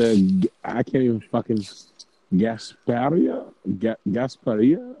 I can't even fucking Gasparia.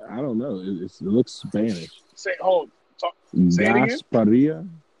 I don't know. It looks Spanish. Gasparilla?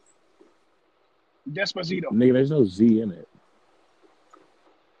 Despacito. Nigga, there's no Z in it.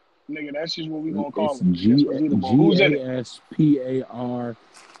 Nigga, that's just what we gonna call It's it. Who's in it? Gaspar.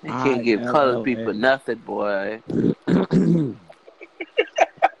 You can't give colored people nothing, boy.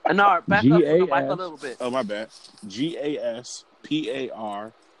 No, back up on the mic a little bit. Oh, my bad. Gasparilla.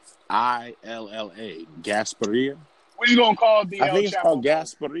 Gasparilla. What you gonna call the? I think it's called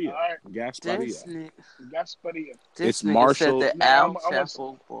Gasparilla. Right. Gasparilla. Gasparilla. It's Marshall. Said the El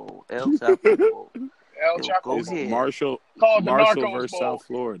Chapo Bowl. El Chapo Bowl. El Chapo Bowl. Marshall. Called Marshall versus South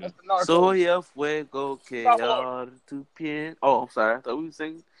Florida. Soy el fuego que arde tu piel. Oh, I'm sorry. I thought we were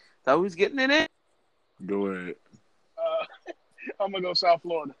singing. Thought we was getting it in. Go ahead. I'm gonna go South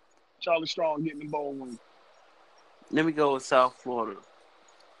Florida. Charlie Strong getting the bowl win. Let me go with South Florida.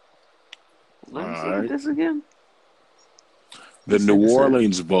 Let me see this again. The New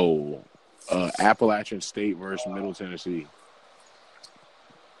Orleans Bowl. Appalachian State versus Middle Tennessee.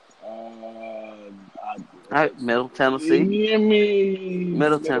 Middle Tennessee.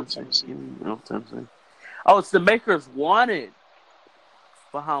 Middle Tennessee. Oh, it's the Makers Wanted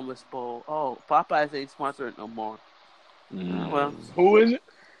Bahamas Bowl. Oh, Popeyes ain't sponsoring no more. Well, who is it?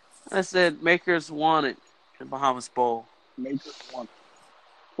 I said Makers Wanted the Bahamas Bowl. Makers Wanted.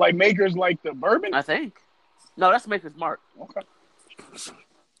 Like Makers, like the bourbon? I think. No, that's Makers Mark. Okay.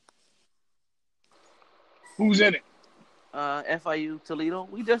 Who's in it? FIU Toledo.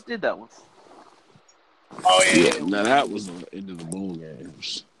 We just did that one. Oh yeah. Now that was into the bowl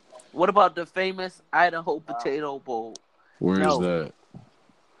games. What about the famous Idaho Potato Bowl? Where is that?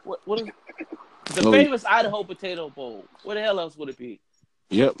 What is the famous Idaho Potato Bowl? What the hell else would it be?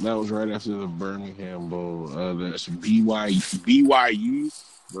 Yep, that was right after the Birmingham Bowl. That's BYU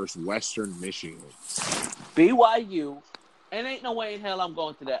versus Western Michigan. BYU, and ain't no way in hell I'm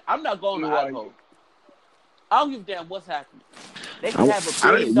going to that. I'm not going to Idaho. I don't give a damn what's happening. They can have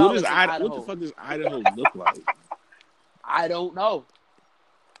 $1 billion in Idaho. What the fuck does Idaho look like? I don't know.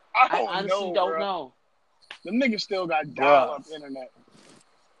 I honestly don't know. The niggas still got dial-up internet.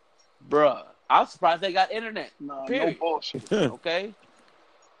 Bruh, I'm surprised they got internet. Nah, no bullshit. Okay?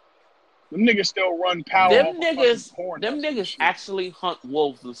 Them niggas still run power. Them niggas actually hunt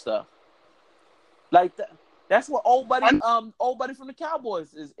wolves and stuff. Like that's what old buddy from the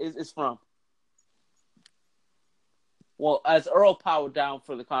Cowboys is from. Well, as Earl powered down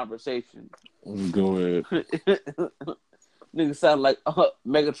for the conversation. Go ahead. Niggas sound like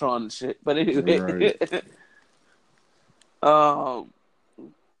Megatron and shit. But anyway. Right.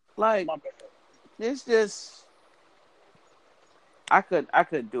 Like it's just I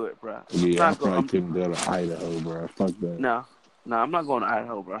couldn't do it, bro. Yeah, I probably couldn't go to Idaho, bro. Fuck that. No, I'm not going to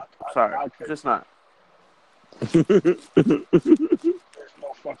Idaho, bro. Sorry, just not. There's no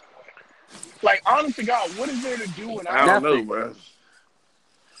fucking way. Like, honest to God, what is there to do in Idaho? I don't know, bro.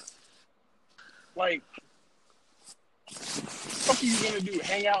 Like, what are you gonna do?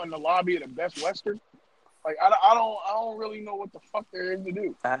 Hang out in the lobby of the Best Western? Like, I don't really know what the fuck there is to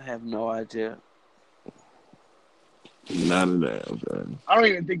do. I have no idea. Not a damn thing. I don't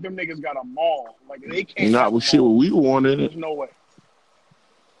even think them niggas got a mall. Like, they can't. Not with shit we wanted. There's no way.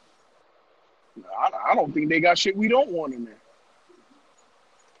 I don't think they got shit we don't want in there.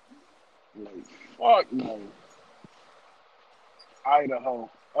 Like, fuck no. Idaho.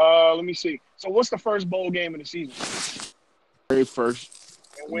 Let me see. So what's the first bowl game of the season? Very first,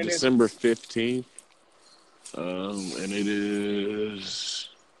 December 15th. And it is...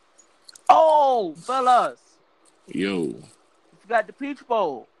 Oh, fellas. Yo. You forgot the Peach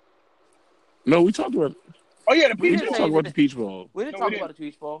Bowl. No, we talked about... Oh, yeah, the Peach Bowl. We didn't talk about the Peach Bowl. We didn't talk about the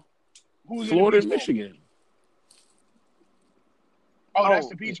Peach Bowl. Who's Florida and Michigan. Oh, that's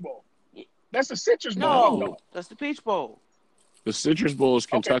the Peach Bowl. That's the Citrus Bowl. No, that's the Peach Bowl. The Citrus Bowl is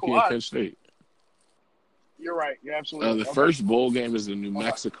Kentucky and Penn State. You're right. You're absolutely right. The first bowl game is the New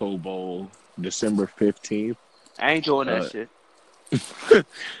Mexico Bowl, December 15th. I ain't doing that shit. And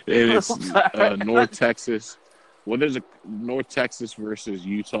it's North Texas. Well, there's a North Texas versus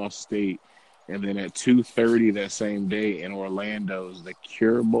Utah State. And then at 2:30 that same day in Orlando is the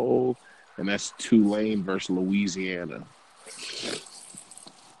Cure Bowl. And that's Tulane versus Louisiana.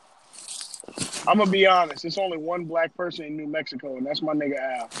 I'm going to be honest. It's only one black person in New Mexico, and that's my nigga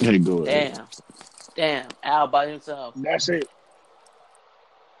Al. Hey, go ahead. Damn. Al by himself. That's it.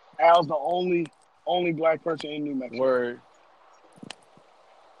 Al's the only black person in New Mexico. Word.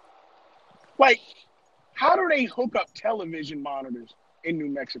 Like, how do they hook up television monitors in New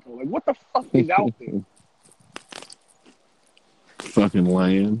Mexico? Like, what the fuck is out there? Fucking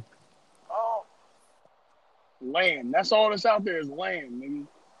land. Oh. Land. That's all that's out there is land, nigga.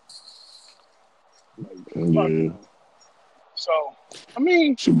 Like, fuck. So, I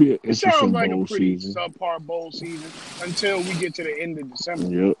mean, should be an it sounds like bowl a pretty season. subpar bowl season until we get to the end of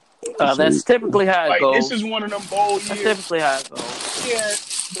December. Yep. That's typically how it goes. This is one of them bowl years. That's typically how it goes. Yeah,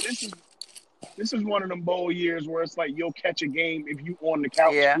 but this is one of them bowl years where it's like you'll catch a game if you on the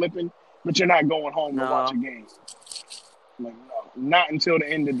couch flipping, but you're not going home to watch a game. Like, no, not until the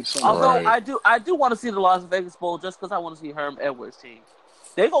end of December. Although I do want to see the Las Vegas Bowl just because I want to see Herm Edwards' team.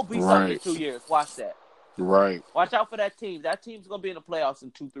 They gonna be something in 2 years. Watch that. Right. Watch out for that team. That team's gonna be in the playoffs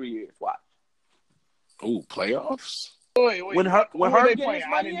in 2-3 years. Watch. Oh, playoffs? Wait. When Herm they gets playing? his I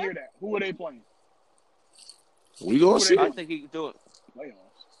money didn't hear that. Who are they playing? We gonna see. I think he can do it. Playoffs.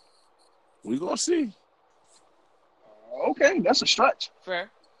 We gonna see. Okay, that's a stretch. Fair.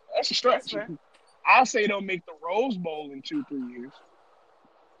 That's a stretch. That's fair. I'll say they'll make the Rose Bowl in 2-3 years.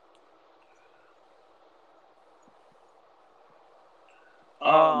 Who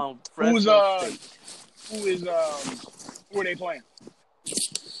are they playing?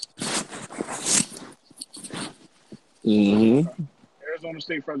 Mm-hmm. Arizona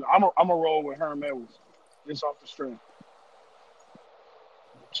State Fresno. I'm a roll with Herm Edwards. Just off the string.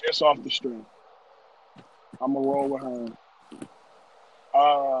 I'm a roll with Herm.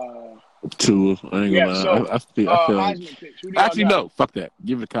 Tua. I ain't gonna lie. So, I feel like... picks. Actually, no. Fuck that.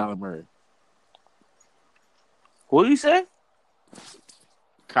 Give it to Kyler Murray. What do you say?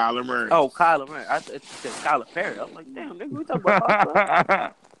 Kyler Murray. Oh, Kyler Murray. I thought you said Kyler Perry. I was like, damn, nigga, we talking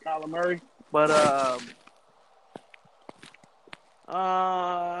about Kyler Murray. But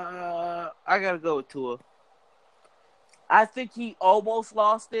I gotta go with Tua. I think he almost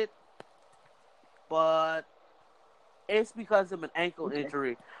lost it, but it's because of an ankle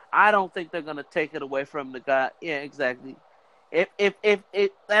injury. I don't think they're gonna take it away from the guy. Yeah, exactly. If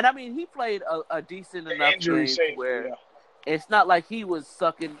and I mean he played a decent enough game where it's not like he was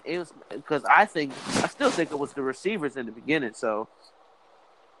sucking. It was because I still think it was the receivers in the beginning. So.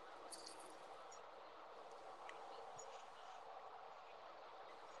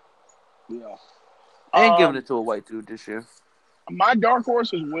 Yeah. I ain't giving it to a white dude this year. My dark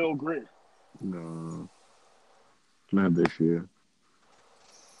horse is Will Grier. No. Not this year.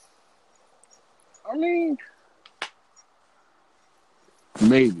 I mean...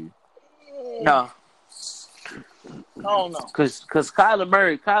 Maybe. No. I don't know. Because Kyler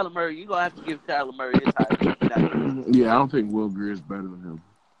Murray, you're going to have to give Kyler Murray his title. Yeah, I don't think Will Grier is better than him.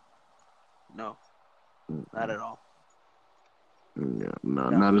 No. Not at all. Yeah, no,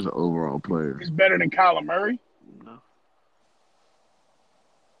 not as an overall player. He's better than Kyler Murray? No.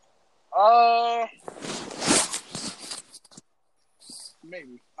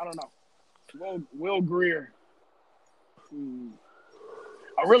 Maybe. I don't know. Will Grier.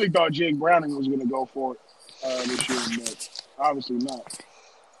 I really thought Jake Browning was going to go for it this year, but obviously not.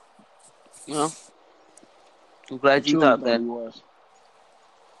 Well, I'm glad you thought that. He was.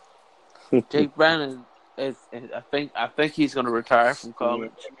 Jake Browning is. I think he's going to retire from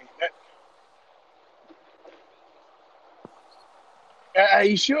college.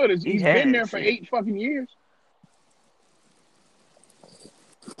 He should. He's been there for 8 fucking years.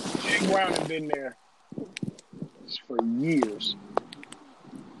 Jake Brown has been there for years.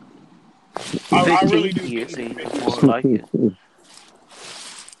 I really do. Years, more like it.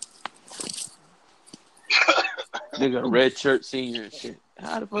 Nigga, red shirt senior and shit.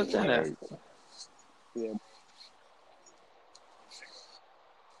 How the fuck that happen? Yeah.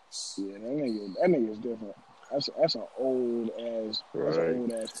 Yeah, that nigga's different. That's an old ass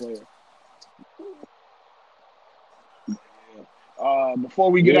player.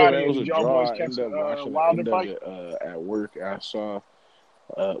 Before we get out of here, did y'all boys catch Wilder fight? At work, I saw.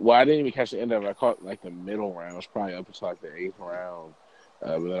 Well, I didn't even catch the end of it. I caught like the middle round. It was probably up until like the 8th round.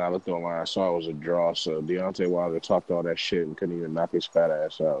 But then I looked online. I saw it was a draw. So Deontay Wilder talked all that shit and couldn't even knock his fat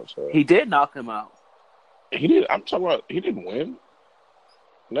ass out. So he did knock him out. He did. I'm talking about. He didn't win.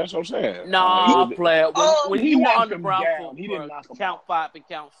 That's what I'm saying. No, player. When he were on the ground for count 5 and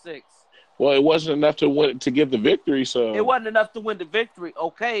count 6. Well, it wasn't enough to win to get the victory. So it wasn't enough to win the victory.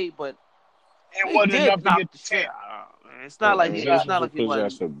 Okay, but it wasn't enough to get the 10. It's not like he was.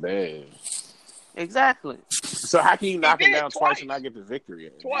 That's a bad. Exactly. So how can you knock him down twice and not get the victory?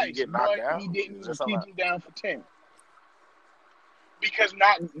 Twice, he get knocked down? He didn't keep him down for 10. Because he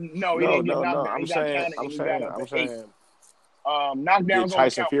didn't get knocked down. I'm saying. Knockdowns. Did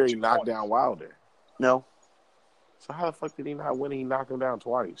Tyson Fury knock down Wilder? No. So how the fuck did he not win? He knocked him down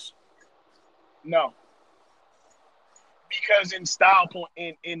twice. No. Because in style point,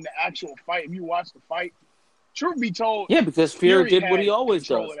 in the actual fight, if you watch the fight, truth be told, yeah, because Fury did what he always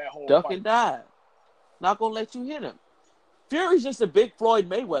does: duck fight. And dive. Not gonna let you hit him. Fury's just a big Floyd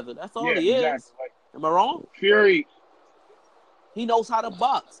Mayweather. That's all he is. Exactly. Am I wrong? Fury. He knows how to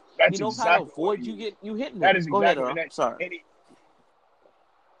box. That's he knows exactly how to avoid you hitting him. That is Go exactly ahead, Earl. Sorry.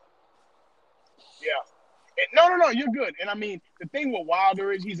 No, you're good. And I mean, the thing with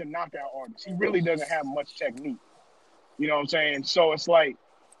Wilder is he's a knockout artist. He really doesn't have much technique. You know what I'm saying? So it's like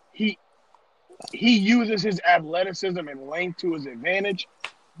he uses his athleticism and length to his advantage.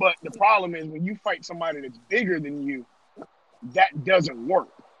 But the problem is when you fight somebody that's bigger than you, that doesn't work.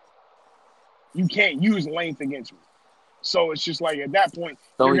 You can't use length against me. So it's just like at that point,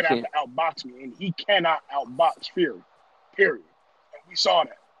 you're going to have to outbox me. And he cannot outbox Fury, period. And we saw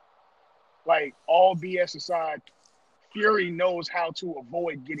that. Like, all BS aside, Fury knows how to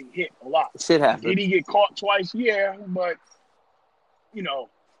avoid getting hit a lot. Shit happens. Did he get caught twice? Yeah, but, you know,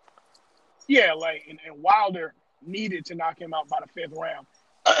 like, and Wilder needed to knock him out by the fifth round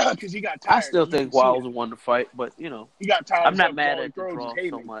because he got tired. I still think Wilder won the fight, but, you know, he got tired. I'm not mad at the draw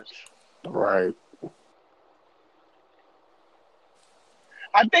so much. Right.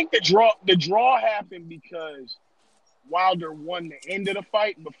 I think the draw happened because Wilder won the end of the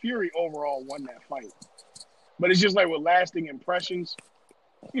fight, but Fury overall won that fight. But it's just like with lasting impressions,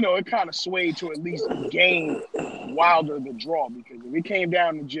 you know, it kind of swayed to at least gain Wilder the draw, because if it came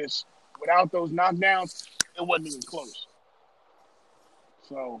down to just without those knockdowns, it wasn't even close.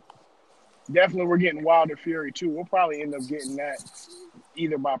 So definitely we're getting Wilder Fury too. We'll probably end up getting that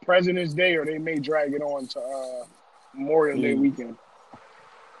either by President's Day or they may drag it on to Memorial Day weekend.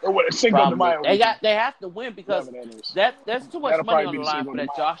 Or what? Cinco de Mayo. They have to win because there's too much money on the line for that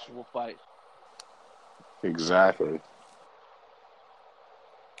Joshua fight. Exactly.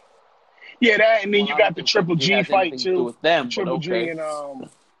 Yeah, that, and then you got the Triple G fight too. With them, Triple G and oh.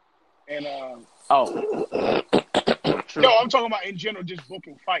 No, I'm talking about in general, just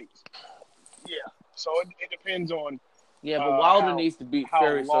booking fights. Yeah, so it depends on. Yeah, but Wilder needs to beat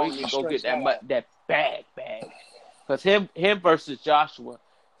Fury so he can go get that bag. Because him versus Joshua,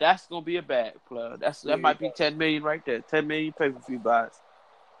 that's gonna be a bag, plug. That might be $10 million right there. $10 million pay-per-view buys.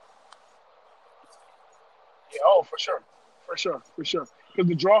 Yeah, for sure. Because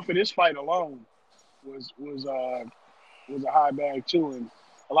the draw for this fight alone was a high bag too, and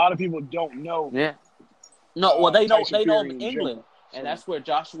a lot of people don't know. Yeah. No, well they know in England, and that's where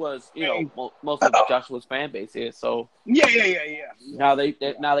Joshua's most of Joshua's fan base is. So yeah. Now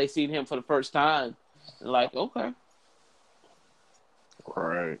they seen him for the first time, and like okay.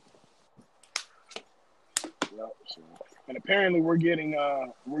 Right. Yep, so. And apparently we're getting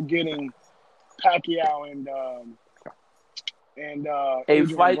Pacquiao and a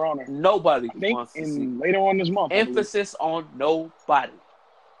fight Brawner. Nobody I think wants to see. Later on this month. Emphasis on nobody.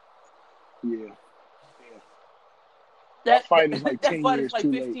 Yeah. That fight is like 10 years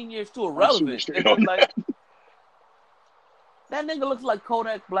too 15 late. Years too irrelevant. Like, that nigga looks like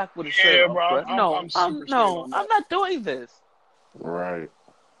Kodak Black with a shirt off. Bro. I'm not doing this. Right.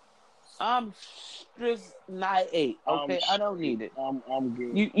 I'm just not 8. Okay, I don't need it. I'm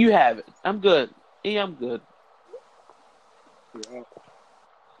good. You have it. I'm good. Yeah, I'm good.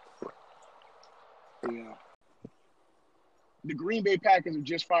 Yeah. The Green Bay Packers have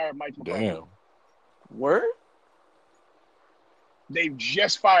just fired Mike McCarthy. Damn. Word? They've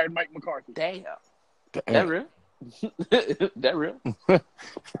just fired Mike McCarthy. Damn. That real? That real?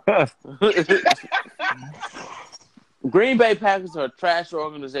 Green Bay Packers are a trash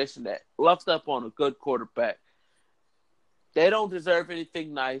organization that luffed up on a good quarterback. They don't deserve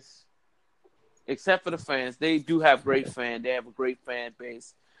anything nice, except for the fans. They do have great fans. They have a great fan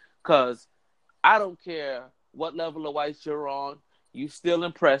base. Because I don't care what level of ice you're on, you still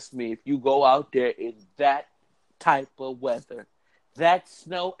impress me if you go out there in that type of weather. That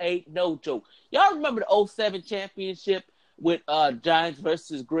snow ain't no joke. Y'all remember the 2007 championship with Giants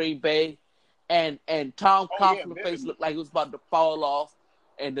versus Green Bay? And Tom Coughlin's face looked like it was about to fall off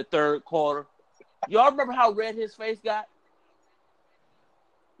in the third quarter. Y'all remember how red his face got?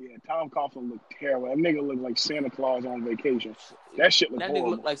 Yeah, Tom Coughlin looked terrible. That nigga looked like Santa Claus on vacation. That shit looked horrible. That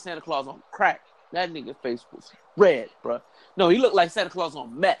nigga looked like Santa Claus on crack. That nigga's face was red, bro. No, he looked like Santa Claus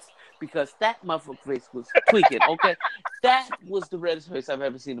on meth because that motherfucker's face was tweaking, okay? That was the reddest face I've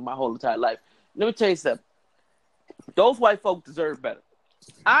ever seen in my whole entire life. Let me tell you something. Those white folk deserve better.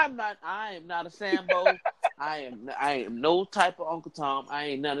 I am not a Sambo. I am no type of Uncle Tom. I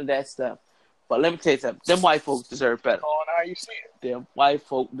ain't none of that stuff. But let me tell you something. Them white folks deserve better. Oh, how you see it? Them white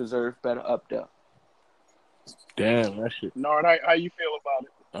folk deserve better up there. Damn, that shit. Nard, how you feel about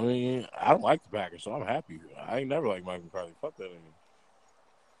it? I mean, I don't like the Packers, so I'm happy. I ain't never liked Mike McCarthy. Fuck that nigga.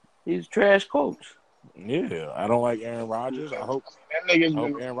 He's a trash coach. Yeah, I don't like Aaron Rodgers. I hope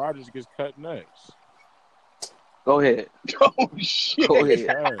Aaron Rodgers gets cut next. Go ahead. Oh, shit. Go ahead.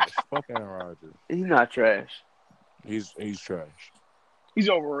 Trash. Fuck Aaron Rodgers. He's not trash. He's trash. He's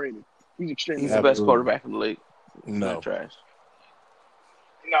overrated. He's extremely. He's the best quarterback in the league. He's not trash.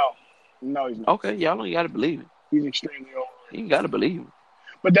 No, he's not. Okay, y'all don't gotta believe it. He's extremely overrated. You gotta believe it.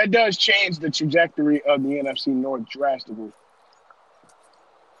 But that does change the trajectory of the NFC North drastically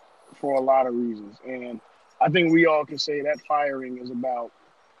for a lot of reasons. And I think we all can say that firing is about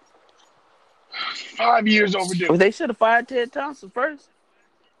 5 years overdue. Well, they should have fired Ted Thompson first.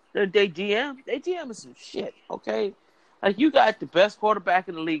 They GM is some shit, okay? Like, you got the best quarterback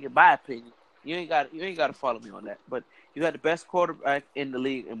in the league, in my opinion. You ain't got to follow me on that, but you got the best quarterback in the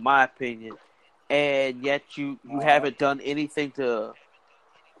league, in my opinion, and yet you haven't done anything to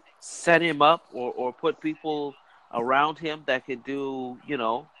set him up or put people around him that could do,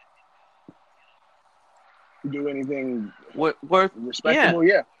 do anything worth respectable,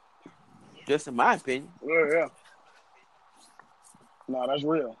 yeah. Just in my opinion. Yeah. No, that's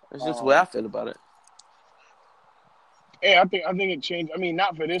real. That's just the way I feel about it. Yeah, I think it changed. I mean,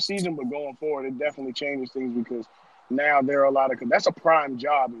 not for this season, but going forward, it definitely changes things because now there are a lot of – that's a prime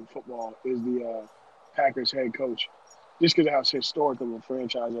job in football is the Packers head coach, just because of how historic of a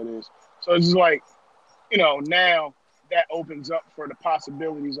franchise that is. So it's just like, now that opens up for the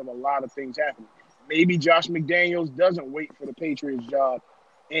possibilities of a lot of things happening. Maybe Josh McDaniels doesn't wait for the Patriots job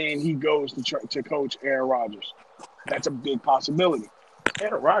and he goes to coach Aaron Rodgers. That's a big possibility.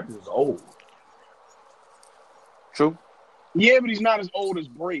 Aaron Rodgers is old. True. Yeah, but he's not as old as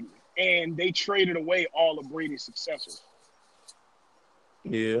Brady. And they traded away all of Brady's successors.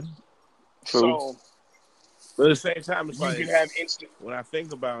 Yeah. True. So, but at the same time, it's like, you can have instant. When I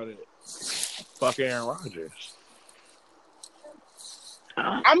think about it, fuck Aaron Rodgers.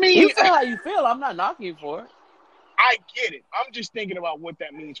 I mean, you feel how you feel. I'm not knocking you for it. I get it. I'm just thinking about what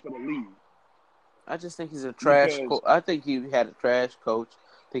that means for the league. I just think he's a trash coach. I think he had a trash coach.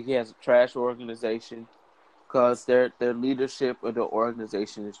 I think he has a trash organization because their leadership of the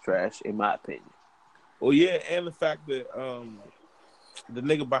organization is trash, in my opinion. Well, yeah, and the fact that the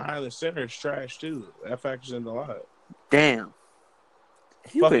nigga behind the center is trash too. That factors in a lot. Damn.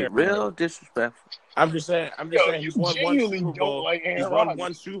 You been real disrespectful. I'm just saying he's won one Super Bowl. Like he's won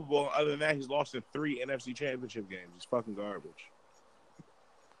one Super Bowl. Other than that, he's lost in 3 NFC Championship games. He's fucking garbage.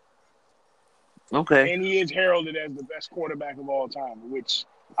 Okay. And he is heralded as the best quarterback of all time, which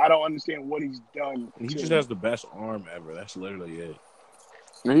I don't understand what he's done. He just has the best arm ever. That's literally it.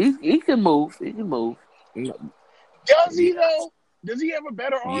 He can move. He can move. Does he, though? Does he have a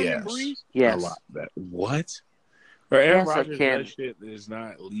better arm than Breeze? Yes. A lot better. What? For Aaron Rodgers, that shit is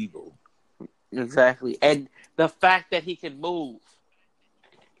not legal. Exactly. And the fact that he can move.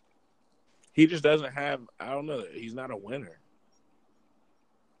 He just doesn't have, I don't know, he's not a winner.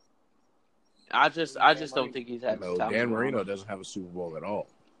 I just don't think he's had time. Dan Marino doesn't have a Super Bowl at all.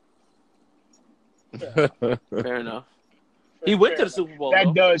 Fair enough. He went to the Super Bowl.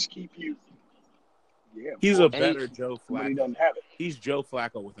 That does keep you. Yeah, he's a better Joe Flacco. He doesn't have it. He's Joe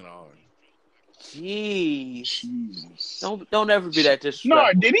Flacco with an arm. Jeez. Jesus. Don't ever be that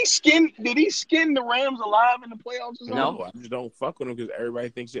disrespectful. No, did he skin the Rams alive in the playoffs or something? No, I just don't fuck with him because everybody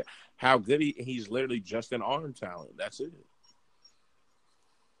thinks how good he's literally just an arm talent. That's it.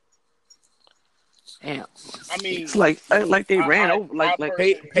 Damn. I mean, it's like they ran over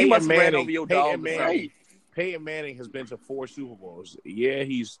he must have ran over your dog. Peyton Manning has been to 4 Super Bowls. Yeah,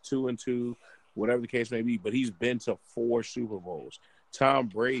 he's 2-2, whatever the case may be, but he's been to 4 Super Bowls. Tom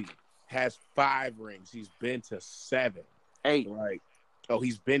Brady has 5 rings. He's been to 7. 8. Like,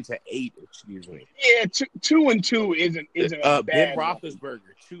 he's been to 8. Excuse me. Yeah, 2-2 isn't a bad. Ben Roethlisberger,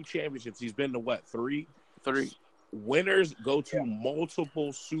 2 championships. He's been to what? 3. 3. Winners go to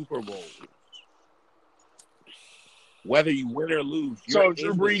multiple Super Bowls. Whether you win or lose. So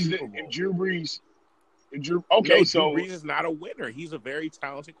Drew Brees. Drew Brees is not a winner. He's a very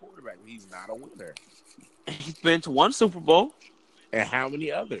talented quarterback. He's not a winner. He's been to 1 Super Bowl. And how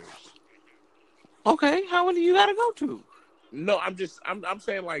many others? Okay, how many you gotta go to? No, I'm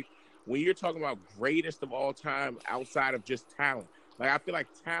saying, like, when you're talking about greatest of all time outside of just talent, like, I feel like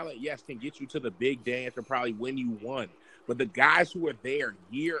talent, yes, can get you to the big dance and probably win you one. But the guys who are there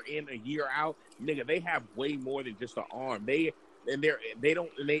year in and year out, nigga, they have way more than just an arm. It's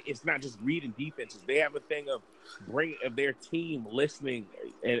not just reading defenses. They have a thing of their team listening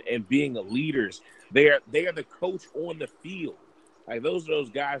and being leaders. They are the coach on the field. Like, those are those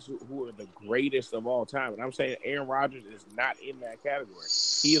guys who are the greatest of all time. And I'm saying Aaron Rodgers is not in that category.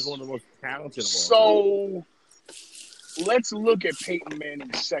 He is one of the most talented of all time. So let's look at Peyton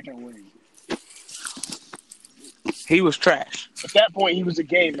Manning's second ring. He was trash. At that point, he was a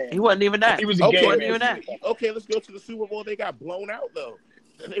game man. He wasn't even that. He was a game man. Okay, let's go to the Super Bowl. They got blown out, though.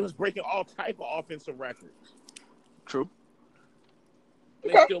 They was breaking all type of offensive records. True.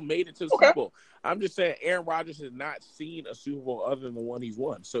 They still made it to the Super Bowl. I'm just saying, Aaron Rodgers has not seen a Super Bowl other than the one he's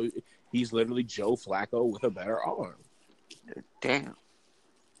won. So he's literally Joe Flacco with a better arm. Damn.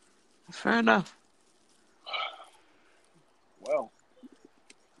 That's fair enough. Well,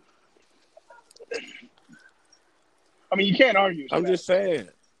 I mean, you can't argue. I'm just saying.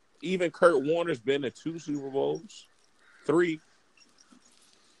 Even Kurt Warner's been to 2 Super Bowls. 3.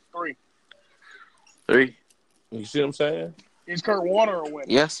 You see what I'm saying? Is Kurt Warner a winner?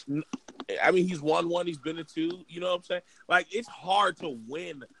 Yes. I mean, he's won 1. He's been to 2. You know what I'm saying? Like, it's hard to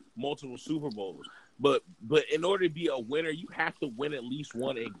win multiple Super Bowls. But in order to be a winner, you have to win at least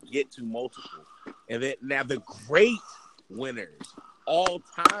 1 and get to multiple. And then now the great winners,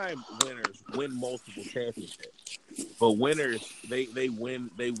 all-time winners, win multiple championships. But winners, they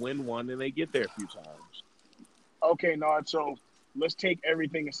win 1 and they get there a few times. Okay, Nard. So let's take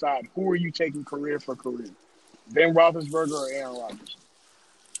everything aside. Who are you taking career for career? Ben Roethlisberger or Aaron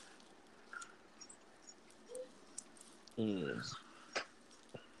Rodgers?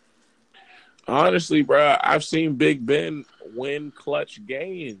 Honestly, bro, I've seen Big Ben win clutch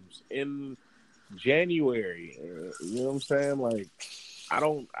games in January. You know what I'm saying? Like,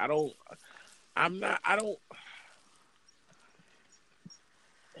 Aaron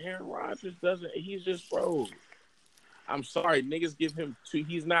Rodgers doesn't, he's just, bro, I'm sorry, niggas give him 2,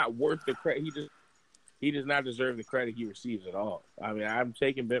 he's not worth the credit, he does not deserve the credit he receives at all. I mean, I'm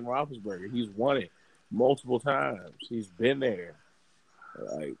taking Ben Roethlisberger. He's won it multiple times. He's been there.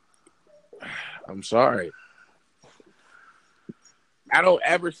 Like, I'm sorry. I don't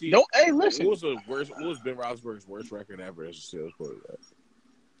ever see. Hey, listen. What was Ben Roethlisberger's worst record ever as a Steelers quarterback?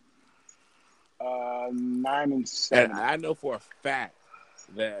 9-7. And I know for a fact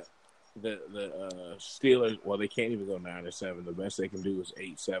that the Steelers, well, they can't even go 9-7. The best they can do is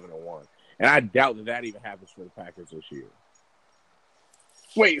 8-7-1. And I doubt that even happens for the Packers this year.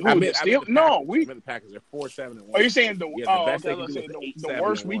 Wait, who? The Steelers? No, the Packers are 4-7-1. Are you saying the best they can do is the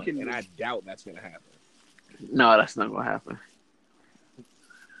worst we can do? And I doubt that's going to happen. No, that's not going to happen.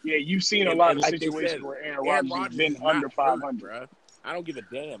 Yeah, you've seen a lot of situations where Aaron Rodgers has been under 500. Bro. I don't give a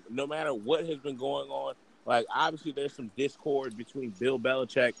damn. No matter what has been going on, like, obviously there's some discord between Bill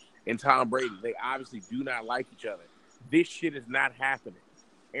Belichick and Tom Brady. They obviously do not like each other. This shit is not happening.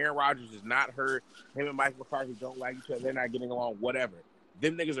 Aaron Rodgers is not hurt. Him and Mike McCarthy don't like each other. They're not getting along, whatever.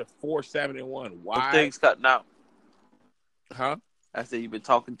 Them niggas are 4-7-1. Why? Things cutting out. Huh? I said you've been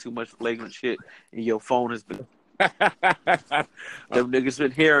talking too much flagrant shit, and your phone has been. Them niggas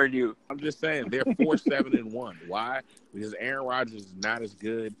been hearing you. I'm just saying they're 4-7-1. Why? Because Aaron Rodgers is not as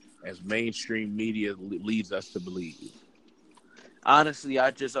good as mainstream media leads us to believe. Honestly,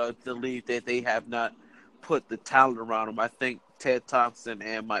 I just believe that they have not put the talent around him. I think Ted Thompson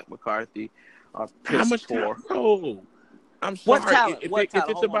and Mike McCarthy are pissed How much poor. Oh, I'm sorry. What talent? If talent?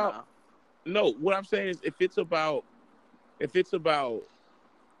 it's about no, what I'm saying is if it's about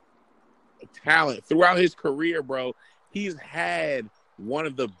talent throughout his career, bro, he's had one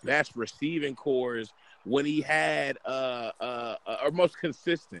of the best receiving cores when he had or most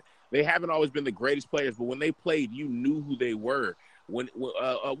consistent. They haven't always been the greatest players, but when they played, you knew who they were. What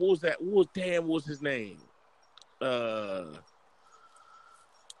was that? What was his name? Donald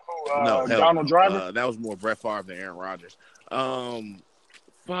Driver. That was more Brett Favre than Aaron Rodgers.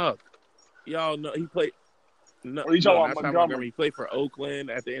 Fuck, y'all know he played. No, what are you talking about? Montgomery? He played for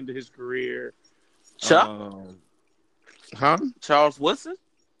Oakland at the end of his career. Chuck? Charles Woodson?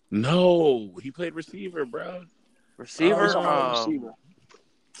 No, he played receiver, bro. Receiver?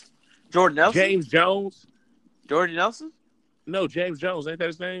 Jordan Nelson? James Jones? Jordan Nelson? No, James Jones. Ain't that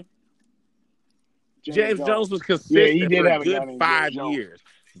his name? James Jones was consistent he did for have a good 5 years.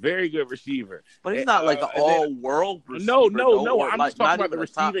 Very good receiver. But he's not like an all-world receiver. No. I'm just talking about the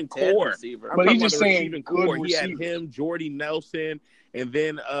receiving core. But he's just saying good He had him, Jordy Nelson, and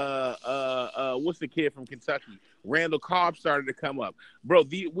then what's the kid from Kentucky? Randall Cobb started to come up. Bro,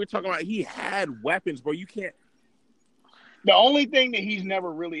 we're talking about he had weapons, bro. You can't. The only thing that he's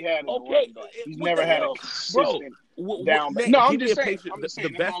never really had is he's never had a consistent down back. No, I'm just saying.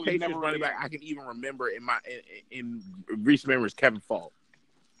 The best patient running back I can even remember in recent memory is Kevin Falk.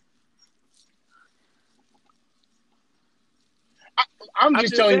 I'm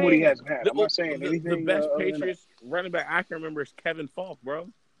just telling you what he hasn't had. I'm not saying anything. The best Patriots running back I can remember is Kevin Falk, bro.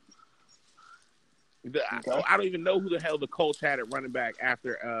 I don't even know who the hell the Colts had at running back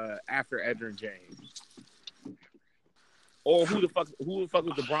after Edgerrin James. Or who the fuck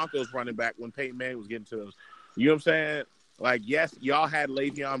was the Broncos running back when Peyton Manning was getting to those? You know what I'm saying? Like, yes, y'all had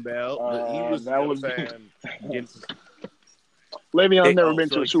Le'Veon Bell, but he was, Le'Veon never been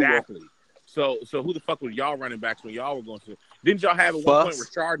to a Super Bowl. So who the fuck was y'all running backs when y'all were going to? Didn't y'all have at one point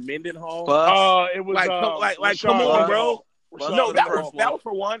Rashard Mendenhall? It was come on, bro. No, that was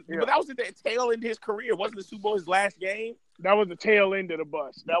for one, but that was at the tail end of his career. Wasn't the Super Bowl his last game? That was the tail end of the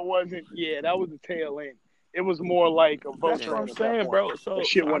bus. That wasn't. Yeah, that was the tail end. It was more like a vote. That's what I'm saying, bro. So I'm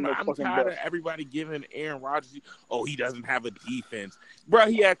tired bus. of everybody giving Aaron Rodgers, he doesn't have a defense. Bro,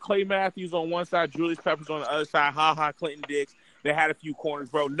 he had Clay Matthews on one side, Julius Peppers on the other side, Clinton Dix. They had a few corners,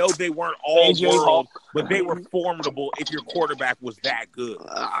 bro. No, they weren't all world, but they were formidable if your quarterback was that good.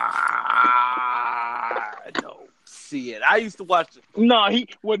 I don't see it. I used to watch it. No,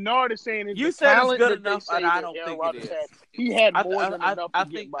 what Nard is saying is you said it's good enough, and I don't think it is. He had more than enough to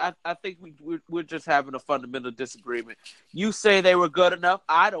get by. I think we're just having a fundamental disagreement. You say they were good enough.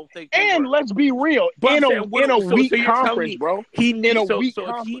 I don't think they were. Let's be real. In a weak conference, bro. He needs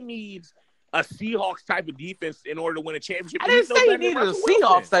if he needs a Seahawks type of defense in order to win a championship. I didn't say he needed a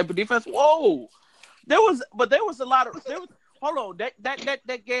Seahawks type of defense. Whoa. There was a lot of hold on.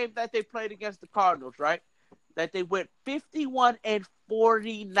 That game that they played against the Cardinals, right? That they went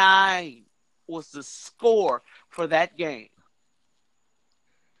 51-49 was the score for that game.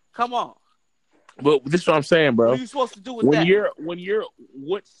 Come on. But this is what I'm saying, bro. What are you supposed to do with that?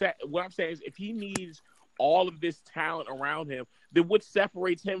 What I'm saying is if he needs all of this talent around him, then what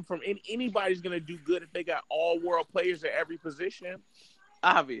separates him from anybody's going to do good if they got all world players at every position?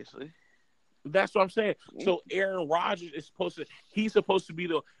 Obviously. That's what I'm saying. So Aaron Rodgers is supposed to be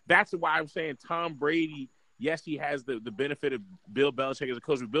that's why I'm saying Tom Brady, yes, he has the benefit of Bill Belichick as a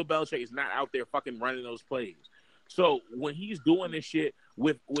coach, but Bill Belichick is not out there fucking running those plays. So when he's doing this shit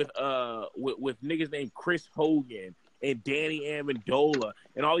with niggas named Chris Hogan and Danny Amendola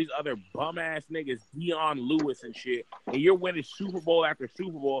and all these other bum ass niggas, Dion Lewis and shit, and you're winning Super Bowl after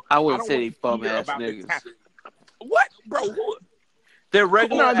Super Bowl, I wouldn't say these bum ass niggas. What, bro? They're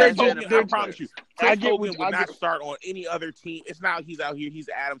regular. I promise you. Chris Hogan would not start on any other team. It's not like he's out here. He's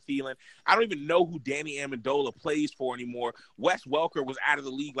Adam Thielen. I don't even know who Danny Amendola plays for anymore. Wes Welker was out of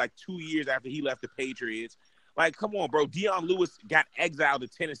the league like 2 years after he left the Patriots. Like, come on, bro. Dion Lewis got exiled to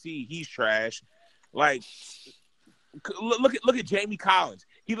Tennessee. He's trash. Like, look at Jamie Collins.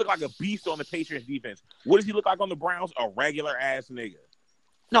 He looked like a beast on the Patriots defense. What does he look like on the Browns? A regular ass nigga.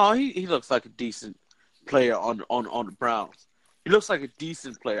 No, he looks like a decent player on the Browns. He looks like a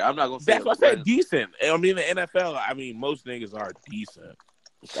decent player. I'm not gonna say that's what I said. Decent. I mean, the NFL. I mean, most niggas are decent.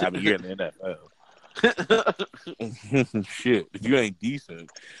 I mean, you're in the NFL. Shit, if you ain't decent,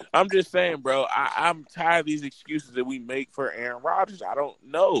 I'm just saying, bro. I'm tired of these excuses that we make for Aaron Rodgers. I don't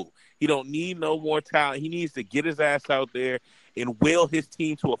know. He don't need no more talent. He needs to get his ass out there and will his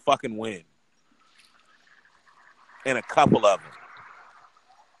team to a fucking win, and a couple of them.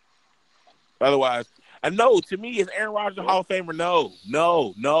 Otherwise. No, to me, is Aaron Rodgers a Hall of Famer? No.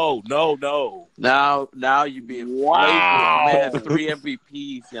 Now you being flagrant. Man, 3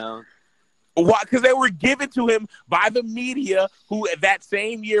 MVPs, young. Why? Because they were given to him by the media, who that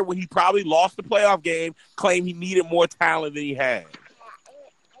same year when he probably lost the playoff game, claimed he needed more talent than he had.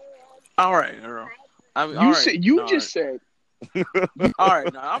 All right, Earl. I mean, you just said. All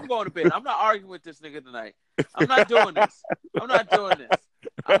right, now I'm going to bed. I'm not arguing with this nigga tonight. I'm not doing this. I'm not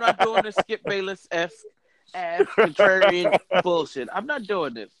doing this Skip Bayless-esque ass contrarian bullshit. I'm not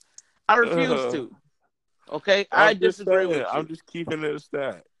doing this. I refuse to. Okay? I disagree with you. I'm just keeping it a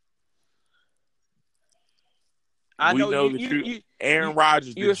stat. I know the truth. Aaron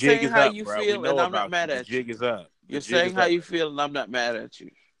Rodgers, the jig is up, bro. Feel, and I'm not mad at you. The jig is up. You're saying how you feel, and I'm not mad at you.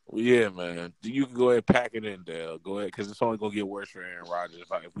 Well, yeah, man. You can go ahead and pack it in, Dale. Go ahead, because it's only going to get worse for Aaron Rodgers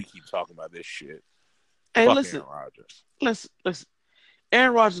if we keep talking about this shit. Hey, Fuck listen. Aaron Rodgers. Listen.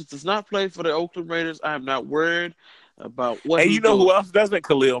 Aaron Rodgers does not play for the Oakland Raiders. I am not worried about what he's doing. Who else doesn't?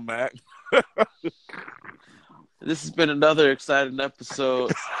 Khalil Mack. This has been another exciting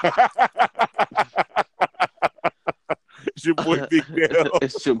episode. It's your boy Big Dale.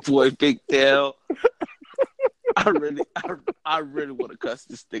 It's your boy Big Dale. I really want to cuss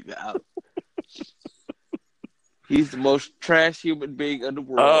this nigga out. He's the most trash human being in the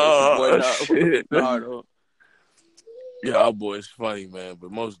world. Oh, shit. Nardo. Y'all boys funny, man.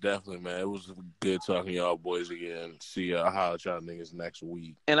 But most definitely, man, it was good talking to y'all boys again. See y'all, holla at y'all niggas next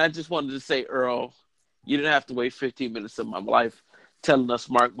week. And I just wanted to say, Earl, you didn't have to wait 15 minutes of my life telling us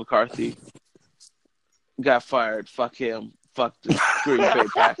Mark McCarthy got fired. Fuck him. Fuck the Green Bay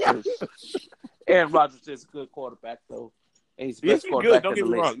Packers. Aaron Rodgers is a good quarterback, though. And he's the best quarterback. Don't get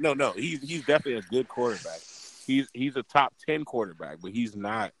me wrong. No. He's definitely a good quarterback. He's a top 10 quarterback, but he's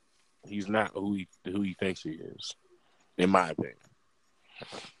not who he thinks he is, in my opinion.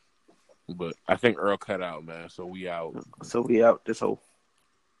 But I think Earl cut out, man. So we out. This whole.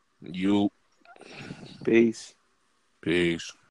 You. Peace. Peace.